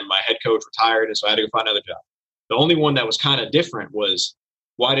assistant, and then my head coach retired, and so I had to go find another job. The only one that was kind of different was,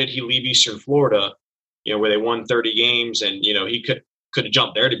 why did he leave Eastern Florida, where they won 30 games, and he could have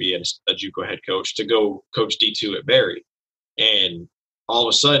jumped there to be a JUCO head coach to go coach D2 at Barry. And all of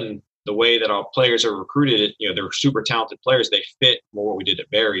a sudden, the way that our players are recruited, they're super talented players. They fit more what we did at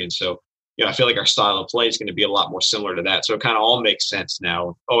Barry. And so, I feel like our style of play is going to be a lot more similar to that. So it kind of all makes sense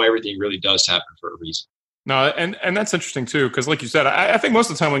now. Oh, everything really does happen for a reason. No, and that's interesting too, because like you said, I think most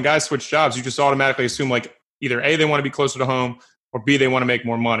of the time when guys switch jobs, you just automatically assume like either A, they want to be closer to home, or B, they want to make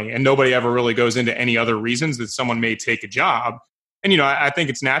more money. And nobody ever really goes into any other reasons that someone may take a job. And, I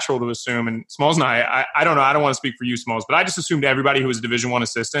think it's natural to assume, and Smalls and I don't know, I don't want to speak for you, Smalls, but I just assumed everybody who was a Division I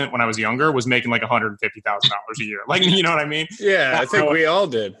assistant when I was younger was making like $150,000 a year. Like, you know what I mean? Yeah, I think we all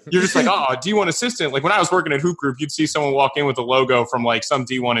did. You're just like, oh, D1 assistant. Like when I was working at Hoop Group, you'd see someone walk in with a logo from like some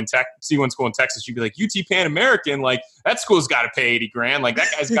D1 C1 school in Texas. You'd be like, UT Pan American, like that school's got to pay $80,000. Like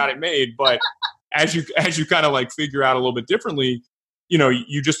that guy's got it made. But as you kind of like figure out a little bit differently,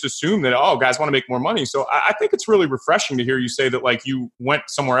 you just assume that, oh, guys want to make more money. So I think it's really refreshing to hear you say that, like, you went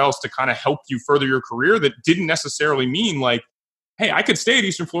somewhere else to kind of help you further your career. That didn't necessarily mean like, hey, I could stay at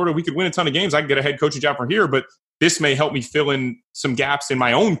Eastern Florida. We could win a ton of games. I can get a head coaching job from here, but this may help me fill in some gaps in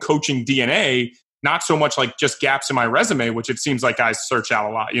my own coaching DNA, not so much like just gaps in my resume, which it seems like guys search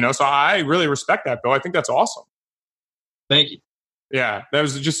out a lot, So I really respect that, Bill. I think that's awesome. Thank you. Yeah, that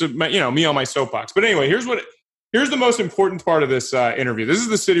was just, me on my soapbox. But anyway, here's the most important part of this interview. This is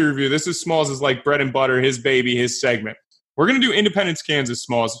the city review. This is Smalls' like bread and butter, his baby, his segment. We're going to do Independence, Kansas,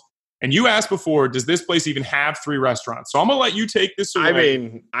 Smalls. And you asked before, does this place even have 3 restaurants? So I'm going to let you take this away.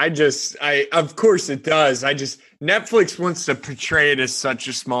 I mean, of course it does. Netflix wants to portray it as such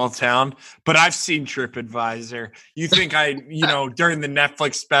a small town, but I've seen TripAdvisor. You think during the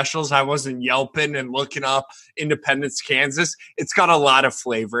Netflix specials, I wasn't yelping and looking up Independence, Kansas. It's got a lot of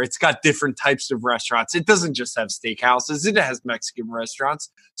flavor. It's got different types of restaurants. It doesn't just have steakhouses. It has Mexican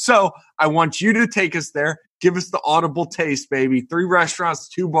restaurants. So I want you to take us there. Give us the audible taste, baby. 3 restaurants,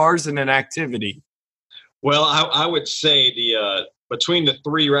 2 bars, and an activity. Well, I would say between the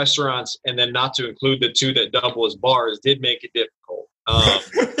 3 restaurants and then not to include the 2 that double as bars did make it difficult.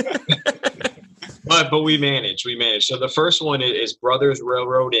 But we managed. So the first one is Brothers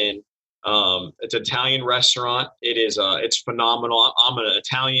Railroad Inn. It's an Italian restaurant. It's phenomenal. I'm an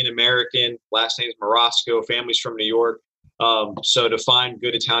Italian American. Last name's Marasco. Family's from New York. So to find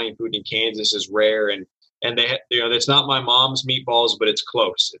good Italian food in Kansas is rare, and they, it's not my mom's meatballs, but it's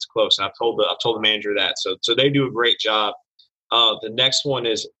close. It's close. And I've told the manager that. So they do a great job. The next one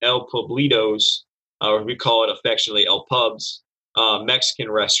is El Pueblitos, or we call it affectionately El Pubs,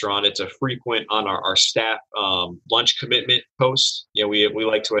 Mexican restaurant. It's a frequent on our staff lunch commitment post. We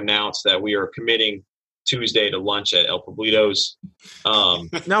like to announce that we are committing Tuesday to lunch at El Pueblitos.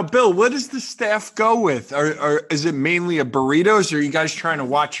 Now, Bill, what does the staff go with? Or is it mainly a burritos, or are you guys trying to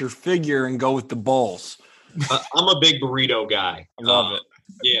watch your figure and go with the bowls? I'm a big burrito guy. I love it.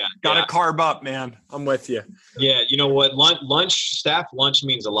 Yeah. Got to carb up, man. I'm with you. Yeah. You know what? Staff lunch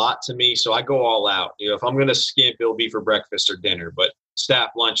means a lot to me. So I go all out. If I'm going to skimp, it'll be for breakfast or dinner, but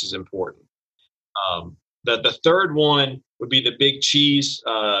staff lunch is important. The third one would be the Big Cheese,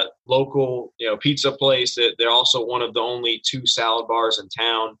 local, pizza place. They're also one of the only 2 salad bars in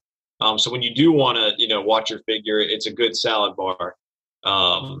town. So when you do want to, watch your figure, it's a good salad bar.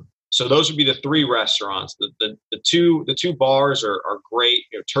 So those would be the 3 restaurants. The two bars are great.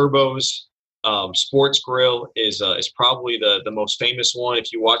 Turbo's Sports Grill is probably the most famous one.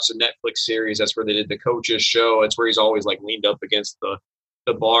 If you watch the Netflix series, that's where they did the coaches show. It's where he's always like leaned up against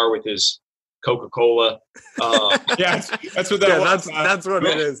the bar with his Coca-Cola. Yeah, that's what that was. That's what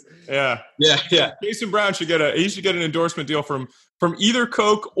it is. Yeah. Jason Brown should get an endorsement deal from either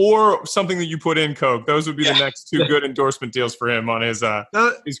Coke or something that you put in Coke. Those would be the next 2 good endorsement deals for him on his career.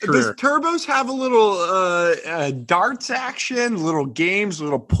 Does Turbos have a little darts action, little games,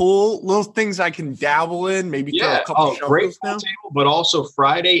 little pool, little things I can dabble in? Maybe throw a couple great now? Table, but also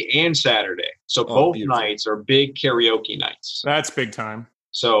Friday and Saturday. So both nights are big karaoke nights. That's big time.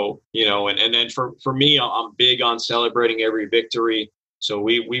 So, and then for me, I'm big on celebrating every victory. So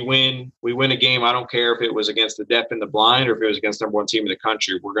we win a game. I don't care if it was against the deaf and the blind or if it was against the number 1 team in the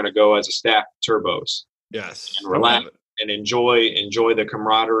country. We're going to go as a staff Turbos. Yes. And relax and enjoy the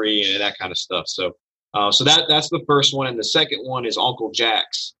camaraderie and that kind of stuff. So that's the first one. And the second one is Uncle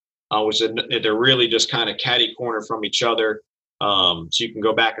Jack's, which they're really just kind of catty corner from each other. So you can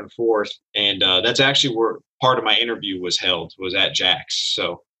go back and forth. And that's actually where part of my interview was at Jack's.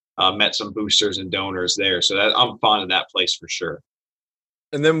 So met some boosters and donors there. So I'm fond of that place for sure.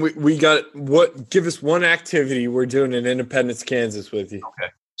 And then we got give us one activity we're doing in Independence, Kansas with you. Okay.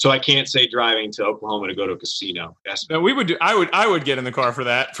 So I can't say driving to Oklahoma to go to a casino. No, we would do. I would get in the car for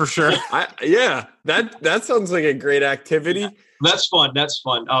that for sure. That sounds like a great activity. Yeah, that's fun.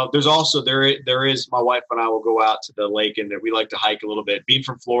 There's also there is my wife and I will go out to the lake and we like to hike a little bit. Being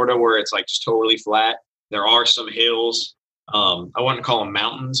from Florida, where it's like just totally flat, there are some hills. I wouldn't call them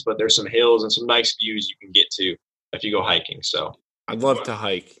mountains, but there's some hills and some nice views you can get to if you go hiking. So I'd love to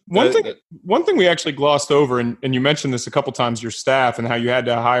hike. One thing we actually glossed over, and you mentioned this a couple times, your staff and how you had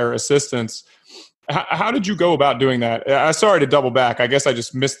to hire assistants. How did you go about doing that? Sorry to double back. I guess I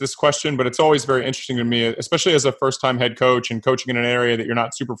just missed this question, but it's always very interesting to me, especially as a first-time head coach and coaching in an area that you're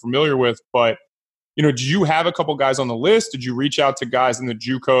not super familiar with. But, did you have a couple guys on the list? Did you reach out to guys in the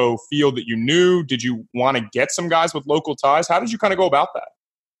JUCO field that you knew? Did you want to get some guys with local ties? How did you kind of go about that?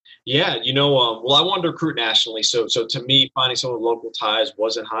 Yeah, well, I wanted to recruit nationally. So to me, finding someone with local ties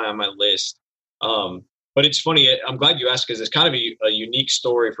wasn't high on my list. But it's funny. I'm glad you asked because it's kind of a unique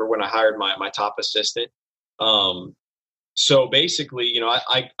story for when I hired my top assistant. So basically,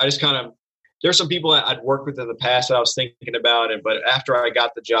 I just kind of – there's some people I'd worked with in the past that I was thinking about it. But after I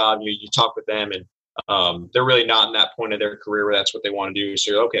got the job, you talk with them and they're really not in that point of their career where that's what they want to do.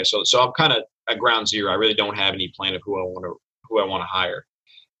 So, okay, so I'm kind of at ground zero. I really don't have any plan of who I want to hire.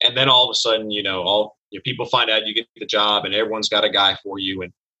 And then all of a sudden, people find out you get the job and everyone's got a guy for you.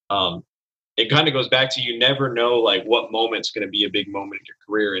 And it kind of goes back to you never know like what moment's going to be a big moment in your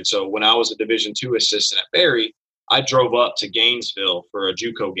career. And so when I was a Division II assistant at Berry, I drove up to Gainesville for a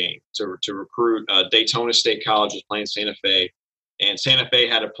JUCO game to recruit. Daytona State College was playing Santa Fe, and Santa Fe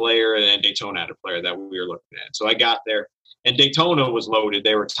had a player and then Daytona had a player that we were looking at. So I got there and Daytona was loaded.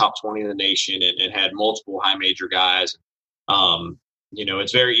 They were top 20 in the nation and had multiple high major guys.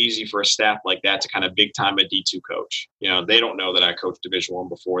 It's very easy for a staff like that to kind of big time a D2 coach. They don't know that I coached Division I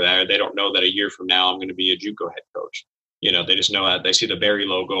before that. Or they don't know that a year from now I'm going to be a JUCO head coach. They just know that they see the Berry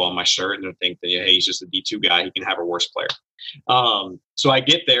logo on my shirt and they think that, hey, he's just a D2 guy. He can have a worse player. So I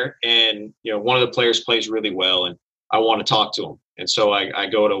get there and, one of the players plays really well and I want to talk to him. And so I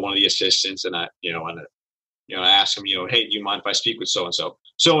go to one of the assistants and I ask him, hey, do you mind if I speak with so-and-so?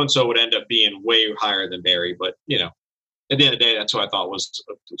 So-and-so would end up being way higher than Berry, but, at the end of the day, that's who I thought was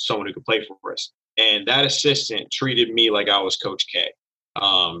someone who could play for us. And that assistant treated me like I was Coach K.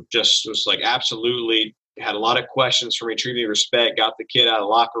 Just was like absolutely had a lot of questions for me, treated me with respect, got the kid out of the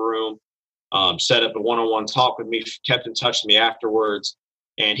locker room, set up a one-on-one talk with me, kept in touch with me afterwards.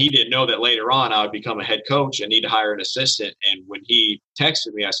 And he didn't know that later on I would become a head coach and need to hire an assistant. And when he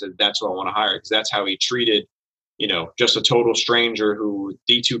texted me, I said, that's who I want to hire because that's how he treated, just a total stranger who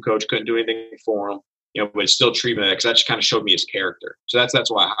D2 coach couldn't do anything for him. But still treatment because that just kind of showed me his character. So that's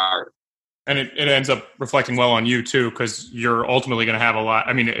why I hired him. And it ends up reflecting well on you too, because you're ultimately going to have a lot.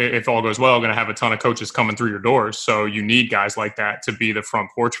 I mean, if all goes well, going to have a ton of coaches coming through your doors. So you need guys like that to be the front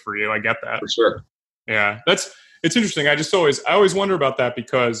porch for you. I get that. For sure. Yeah, it's interesting. I always wonder about that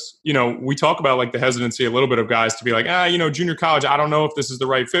because, we talk about like the hesitancy a little bit of guys to be like, junior college, I don't know if this is the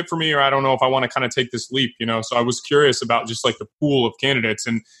right fit for me, or I don't know if I want to kind of take this leap, So I was curious about just like the pool of candidates.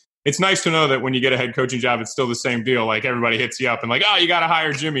 And it's nice to know that when you get a head coaching job, it's still the same deal. Like everybody hits you up and like, oh, you got to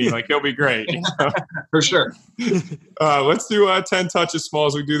hire Jimmy. Like he'll be great. For sure. Let's do 10 touches small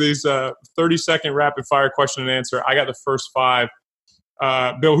as we do these 30-second rapid fire question and answer. I got the first 5.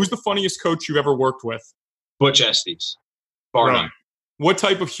 Bill, who's the funniest coach you've ever worked with? Butch Estes. Bar none. what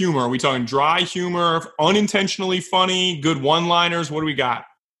type of humor? Are we talking dry humor, unintentionally funny, good one-liners? What do we got?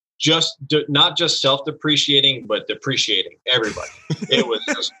 Not just self-depreciating, but depreciating everybody. It was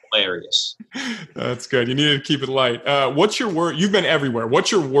just hilarious. That's good. You needed to keep it light. What's your worst? You've been everywhere.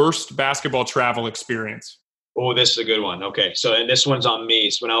 What's your worst basketball travel experience? Oh, this is a good one. Okay, so and this one's on me.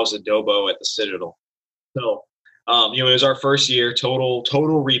 It's when I was a Dobo at the Citadel. So, it was our first year, total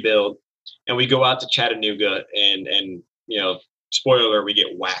rebuild, and we go out to Chattanooga, and spoiler alert, we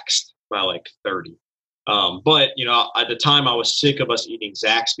get waxed by like 30. But at the time I was sick of us eating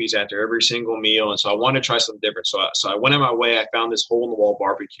Zaxby's after every single meal. And so I wanted to try something different. So I went on my way. I found this hole in the wall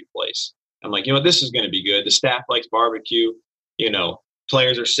barbecue place. I'm like, this is going to be good. The staff likes barbecue,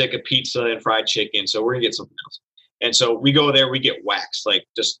 players are sick of pizza and fried chicken. So we're gonna get something else. And so we go there, we get waxed, like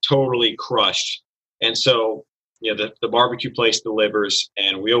just totally crushed. And so, the barbecue place delivers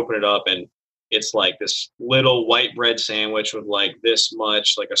and we open it up and it's like this little white bread sandwich with like this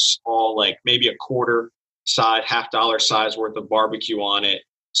much, like a small, like maybe a quarter size, $50 size worth of barbecue on it.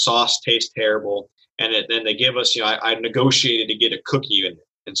 Sauce tastes terrible. And then they give us, I negotiated to get a cookie in it.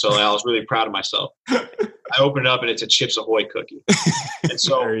 And so I was really proud of myself. I open it up and it's a Chips Ahoy cookie. And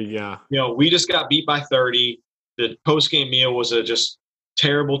so, there you go. We just got beat by 30. The post-game meal was a just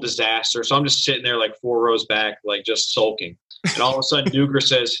terrible disaster. So I'm just sitting there like 4 rows back, like just sulking. And all of a sudden Duger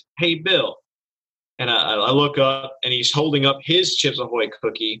says, "Hey, Bill." And I look up and he's holding up his Chips Ahoy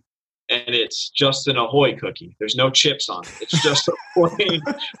cookie, and it's just an Ahoy cookie. There's no chips on it. It's just a plain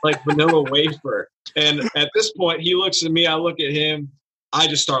like vanilla wafer. And at this point, he looks at me, I look at him, I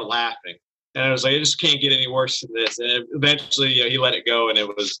just start laughing. And I was like, I just can't get any worse than this. And eventually, he let it go, and it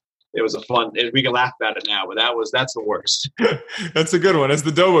was a fun. We can laugh about it now, but that's the worst. That's a good one. It's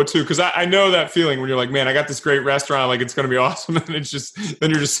the Dobo too, because I know that feeling when you're like, man, I got this great restaurant, like it's going to be awesome, and then you're just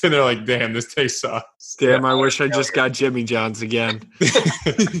sitting there like, damn, this taste sucks. Damn, I wish I just got Jimmy John's again.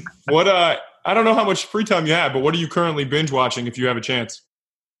 What? I don't know how much free time you have, but what are you currently binge watching if you have a chance?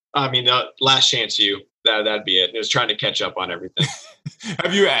 I mean, Last Chance U. That'd be it. It was trying to catch up on everything.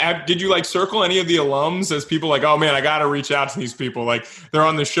 Did you like circle any of the alums as people like, oh man, I got to reach out to these people. Like they're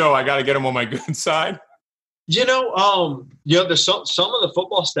on the show. I got to get them on my good side. There's some of the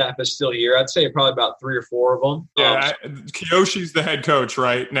football staff is still here. I'd say probably about 3 or 4 of them. Yeah. Kiyoshi's the head coach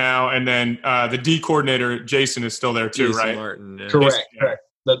right now. And then the D coordinator, Jason, is still there too, Jason right? Martin, yeah. Correct.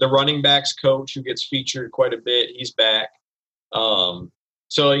 The running backs coach who gets featured quite a bit. He's back.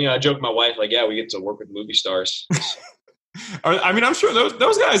 So, I joke with my wife, like, yeah, we get to work with movie stars. I'm sure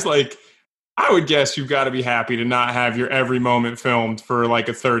those guys, like, I would guess you've got to be happy to not have your every moment filmed for like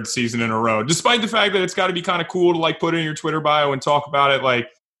a 3rd season in a row, despite the fact that it's got to be kind of cool to like put in your Twitter bio and talk about it. Like,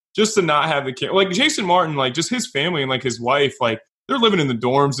 just to not have the like Jason Martin, like just his family and like his wife, like they're living in the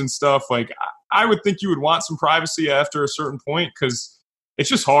dorms and stuff. Like, I would think you would want some privacy after a certain point because it's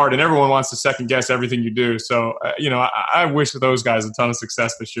just hard, and everyone wants to second guess everything you do. So, I wish those guys a ton of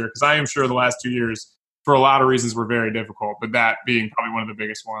success this year because I am sure the last 2 years, for a lot of reasons, were very difficult, but that being probably one of the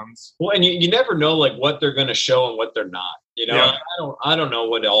biggest ones. Well, and you never know like what they're going to show and what they're not. Yeah. I don't know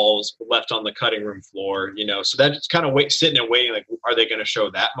what all is left on the cutting room floor. So that's kind of sitting and waiting. Like, are they going to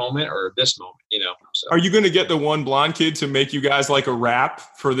show that moment or this moment? So. Are you going to get the one blonde kid to make you guys like a rap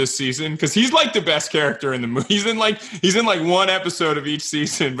for this season? Because he's like the best character in the movie. He's in like one episode of each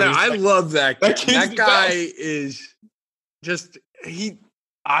season. But I love that. That guy best. Is just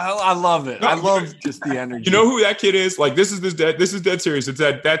I love it. No, I love just the energy. You know who that kid is? Like this is dead serious. It's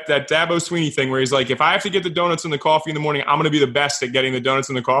that Dabo Sweeney thing where he's like, if I have to get the donuts and the coffee in the morning, I'm going to be the best at getting the donuts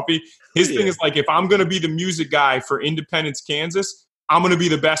and the coffee. His thing is like, if I'm going to be the music guy for Independence, Kansas, I'm going to be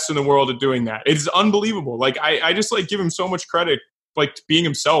the best in the world at doing that. It is unbelievable. Like I just like give him so much credit, like being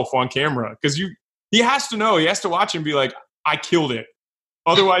himself on camera, because he has to know, he has to watch and be like, I killed it.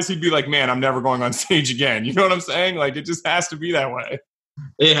 Otherwise, he'd be like, man, I'm never going on stage again. You know what I'm saying? Like it just has to be that way.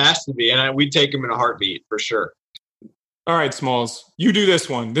 It has to be, and we'd take him in a heartbeat for sure. All right, Smalls, you do this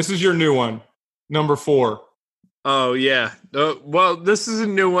one. This is your new one, number 4. Oh, yeah. Well, this is a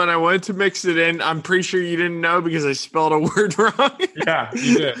new one. I wanted to mix it in. I'm pretty sure you didn't know because I spelled a word wrong. Yeah,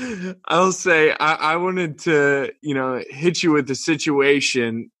 you did. I'll say I wanted to, hit you with the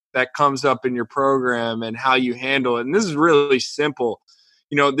situation that comes up in your program and how you handle it. And this is really simple.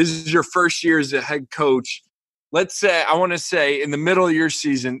 This is your first year as a head coach. Let's say, I want to say in the middle of your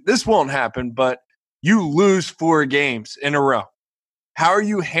season, this won't happen, but you lose 4 games in a row. How are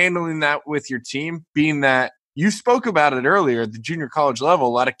you handling that with your team? Being that you spoke about it earlier at the junior college level, a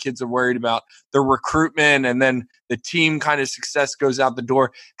lot of kids are worried about their recruitment and then the team kind of success goes out the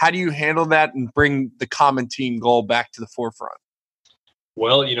door. How do you handle that and bring the common team goal back to the forefront?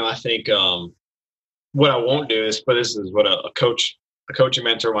 Well, I think what I won't do is, but this is what a coach a coaching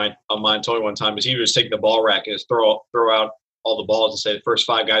mentor of mine told me one time is he would just take the ball rack and just throw out all the balls and say the first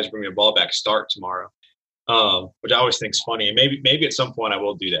 5 guys bring the ball back start tomorrow, which I always think is funny. And maybe at some point I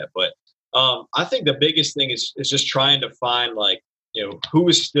will do that. But I think the biggest thing is just trying to find who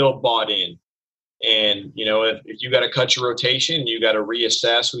is still bought in. And, if you got to cut your rotation, you got to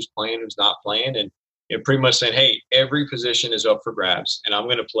reassess who's playing, who's not playing, and pretty much saying, hey, every position is up for grabs, and I'm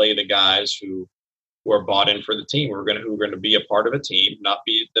going to play the guys who are bought in for the team. Who are going to be a part of a team, not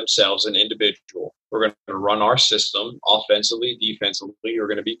be themselves an individual. We're going to run our system offensively, defensively. We're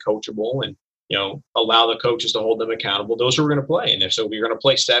going to be coachable and, allow the coaches to hold them accountable. Those who are going to play. And if so, we're going to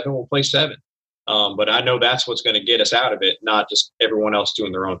play 7, we'll play 7. But I know that's what's going to get us out of it, not just everyone else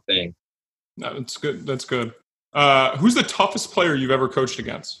doing their own thing. No, that's good. That's good. Who's the toughest player you've ever coached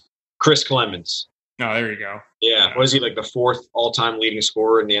against? Chris Clemens. No, there you go. Yeah. Was he like the 4th all-time leading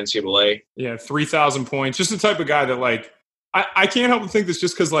scorer in the NCAA? Yeah, 3,000 points. Just the type of guy that I can't help but think this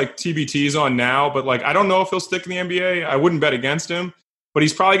just because TBT is on now, but I don't know if he'll stick in the NBA. I wouldn't bet against him, but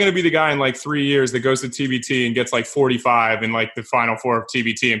he's probably going to be the guy in 3 years that goes to TBT and gets 45 in the Final Four of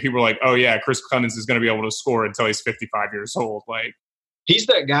TBT, and people are like, oh yeah, Chris Clemens is going to be able to score until he's 55 years old. He's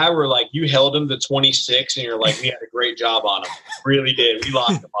that guy where you held him to 26 and you're like, we had a great job on him. Really did. We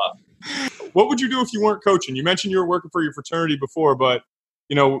locked him up. What would you do if you weren't coaching? You mentioned you were working for your fraternity before, but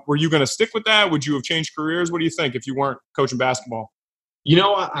were you going to stick with that? Would you have changed careers? What do you think if you weren't coaching basketball?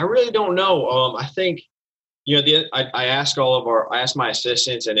 I really don't know. I think, I ask my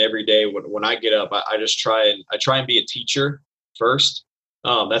assistants, and every day when I get up, I try and be a teacher first.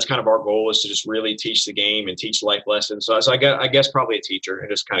 That's kind of our goal, is to just really teach the game and teach life lessons. So I guess probably a teacher, and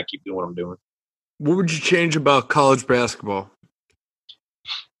just kind of keep doing what I'm doing. What would you change about college basketball?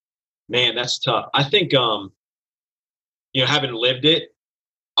 Man, that's tough. I think, having lived it,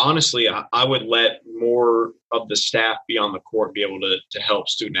 honestly, I would let more of the staff be on the court, be able to help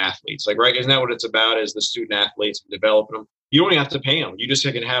student athletes. Right, isn't that what it's about, is the student athletes and developing them? You don't even have to pay them. You just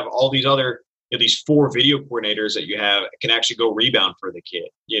can have all these other, these 4 video coordinators that you have can actually go rebound for the kid,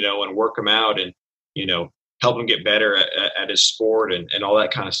 and work them out and, help him get better at his sport and all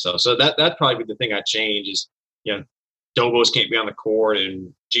that kind of stuff. So that'd probably be the thing I change is, Dobos can't be on the court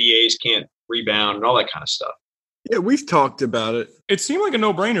and GAs can't rebound and all that kind of stuff. Yeah, we've talked about it. It seemed like a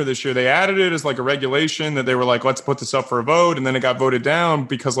no-brainer this year. They added it as a regulation that they were like, let's put this up for a vote. And then it got voted down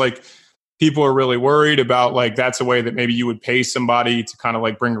because people are really worried about that's a way that maybe you would pay somebody to kind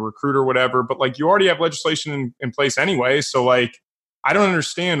of bring a recruit or whatever. But you already have legislation in place anyway. So I don't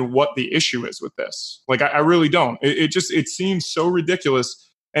understand what the issue is with this. I really don't. It seems so ridiculous.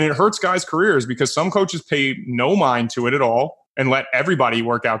 And it hurts guys' careers because some coaches pay no mind to it at all and let everybody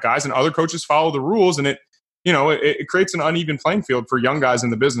work out guys, and other coaches follow the rules, and it creates an uneven playing field for young guys in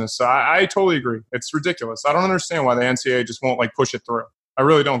the business. So I totally agree. It's ridiculous. I don't understand why the NCAA just won't push it through. I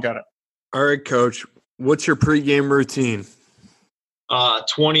really don't get it. All right, Coach, what's your pregame routine?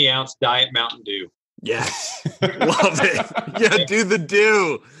 20-ounce Diet Mountain Dew. Yes. Love it. Yeah, do the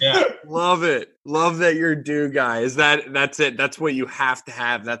dew. Yeah. Love it. Love that you're a dew guy. That's it. That's what you have to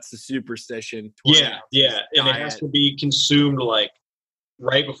have. That's the superstition. Yeah. And it has to be consumed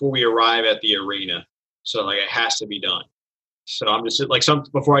right before we arrive at the arena. So it has to be done. So I'm just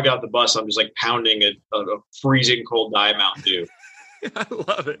before I got off the bus, I'm just pounding a freezing cold Diet Mountain Dew. I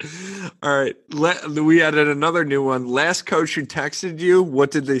love it. All right. We added another new one. Last coach who texted you, what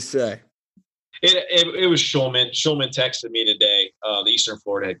did they say? It was Schulman. Schulman texted me today, the Eastern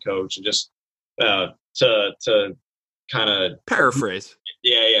Florida head coach, and just to kind of paraphrase.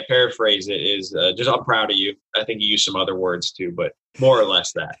 Yeah, paraphrase it is just I'm proud of you. I think you used some other words too, but more or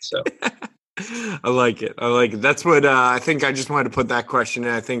less that. So I like it. That's what I think. I just wanted to put that question in.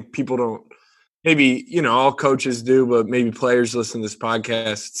 I think people don't. Maybe, all coaches do, but maybe players listen to this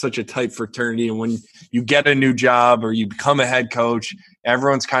podcast. It's such a tight fraternity. And when you get a new job or you become a head coach,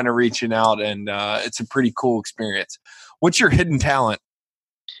 everyone's kind of reaching out, and it's a pretty cool experience. What's your hidden talent?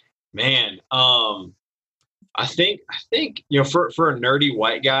 Man, I think for a nerdy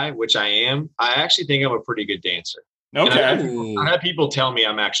white guy, which I am, I actually think I'm a pretty good dancer. Okay. I had people tell me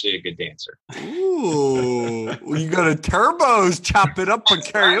I'm actually a good dancer. Ooh, you go to Turbos, chop it up on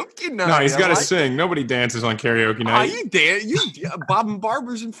karaoke night. No, he's got to sing. Nobody dances on karaoke night. You dance. You Bob and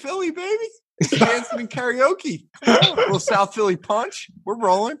Barber's in Philly, baby. Dancing in karaoke. Come on, a little South Philly punch. We're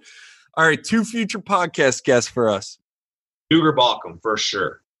rolling. All right, 2 future podcast guests for us. Duger Balkum, for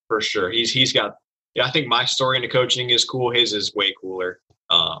sure. He's got. Yeah, I think my story into coaching is cool. His is way cooler.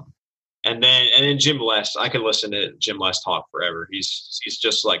 And then Jim Les. I could listen to Jim Les talk forever. He's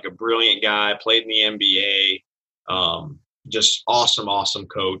just a brilliant guy. Played in the NBA. Just awesome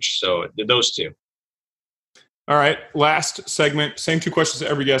coach. So those 2. All right, last segment. Same two questions to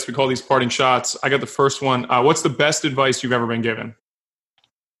every guest. We call these parting shots. I got the first one. What's the best advice you've ever been given?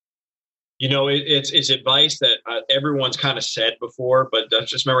 It's advice that everyone's kind of said before, but I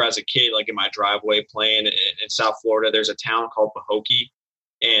just remember as a kid, like in my driveway playing in South Florida, there's a town called Pahokee,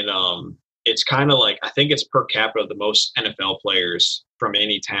 and it's kind of like, I think it's per capita, the most NFL players from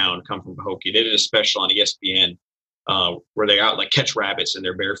any town come from Pahokee. They did a special on ESPN where they out like catch rabbits in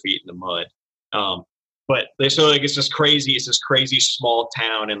their bare feet in the mud. But it's this crazy small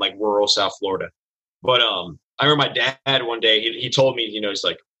town in like rural South Florida. But I remember my dad one day, he told me, he's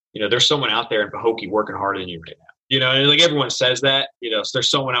like, there's someone out there in Pahokee working harder than you right now. And like everyone says that, so there's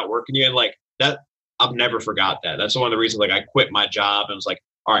someone out working you. And like that, I've never forgot that. That's one of the reasons like I quit my job and was like,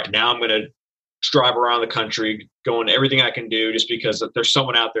 all right, now I'm going to drive around the country, going everything I can do just because there's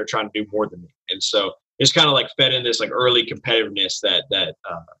someone out there trying to do more than me. And so it's kind of like fed in this like early competitiveness that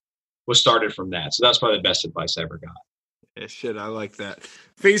was started from that. So that's probably the best advice I ever got. Yeah, shit, I like that.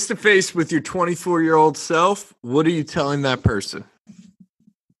 Face to face with your 24-year-old self, what are you telling that person?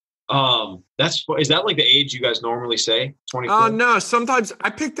 Is that like the age you guys normally say? 24? No, sometimes I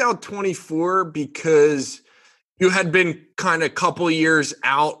picked out 24 because you had been kind of a couple years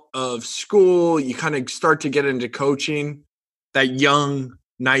out of school. You kind of start to get into coaching. That young,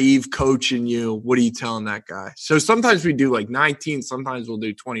 naive coach in you, what are you telling that guy? So sometimes we do like 19, sometimes we'll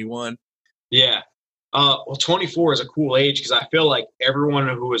do 21. Yeah. Well, 24 is a cool age because I feel like everyone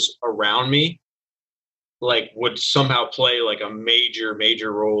who was around me like would somehow play like a major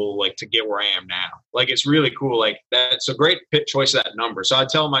role like to get where I am now. Like it's really cool. Like that's a great choice of that number. So I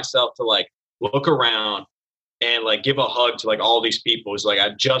tell myself to like look around and like give a hug to like all these people. It's like I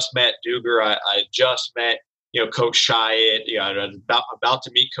just met Duger. I just met Coach Chiat. I'm about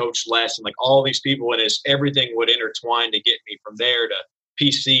to meet Coach Les, and like all these people, and everything would intertwine to get me from there to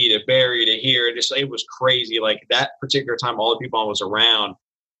PC to Barry to here. It was crazy. Like that particular time, all the people I was around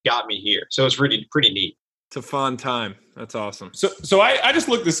got me here. So it's really pretty neat. It's a fun time. That's awesome. So I just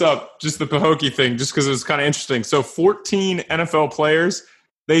looked this up, just the Pahokee thing, just because it was kind of interesting. So 14 NFL players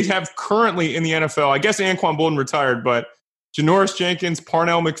they have currently in the NFL. I guess Anquan Boldin retired, but Janoris Jenkins,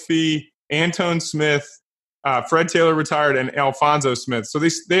 Parnell McPhee, Antone Smith, Fred Taylor retired, and Alfonso Smith. So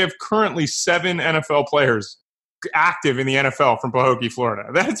they have currently 7 NFL players active in the NFL from Pahokee, Florida.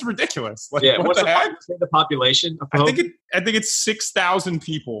 That's ridiculous. Like, yeah, what's the population of Pahokee? I think it's 6,000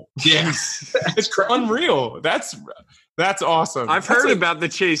 people. Yeah, it's unreal. That's awesome. I've heard about the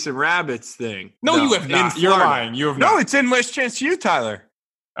chasing rabbits thing. No, you have not. You're lying. You have not. No, it's in Last Chance U, Tyler.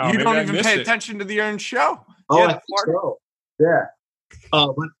 You don't even pay attention to the own show. Oh, yeah, I think so. Yeah.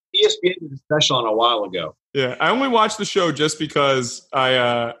 But ESPN did a special on a while ago. Yeah, I only watched the show just because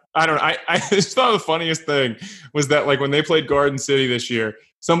I just thought the funniest thing was that like when they played Garden City this year,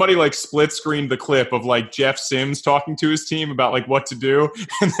 somebody like split screened the clip of like Jeff Sims talking to his team about like what to do,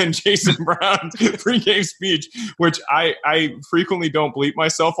 and then Jason Brown's pregame speech, which I frequently don't bleep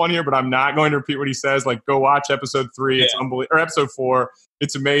myself on here, but I'm not going to repeat what he says. Like, go watch episode 3, it's unbelievable, or episode 4.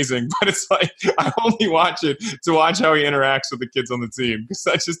 It's amazing, but it's like I only watch it to watch how he interacts with the kids on the team because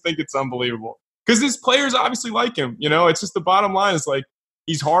I just think it's unbelievable. Because his players obviously like him, it's just the bottom line is like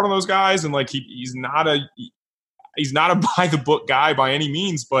he's hard on those guys, and like he's not a by the book guy by any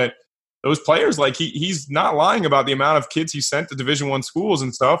means, but those players like he's not lying about the amount of kids he sent to Division I schools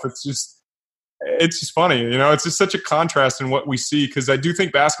and stuff. It's just funny, It's just such a contrast in what we see because I do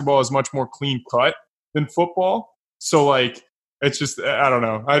think basketball is much more clean cut than football. So like. It's just, I don't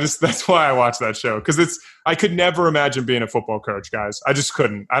know. That's why I watch that show. Because I could never imagine being a football coach, guys. I just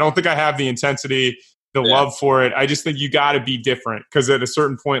couldn't. I don't think I have the intensity, the love for it. I just think you got to be different. Because at a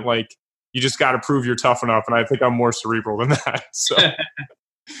certain point, like, you just got to prove you're tough enough. And I think I'm more cerebral than that. So,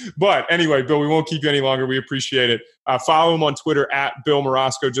 but anyway, Bill, we won't keep you any longer. We appreciate it. Follow him on Twitter at Bill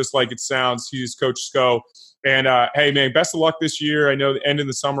Morosco, just like it sounds. He's Coach Sco. And hey, man, best of luck this year. I know the end of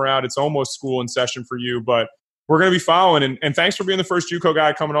the summer out. It's almost school in session for you, but we're going to be following, and thanks for being the first JUCO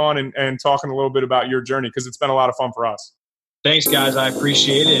guy coming on and talking a little bit about your journey because it's been a lot of fun for us. Thanks, guys. I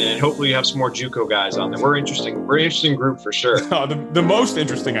appreciate it, and hopefully you have some more JUCO guys on there. We're interesting. We're an interesting group for sure. The most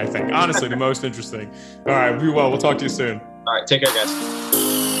interesting, I think. Honestly, the most interesting. All right, be well. We'll talk to you soon. All right, take care, guys.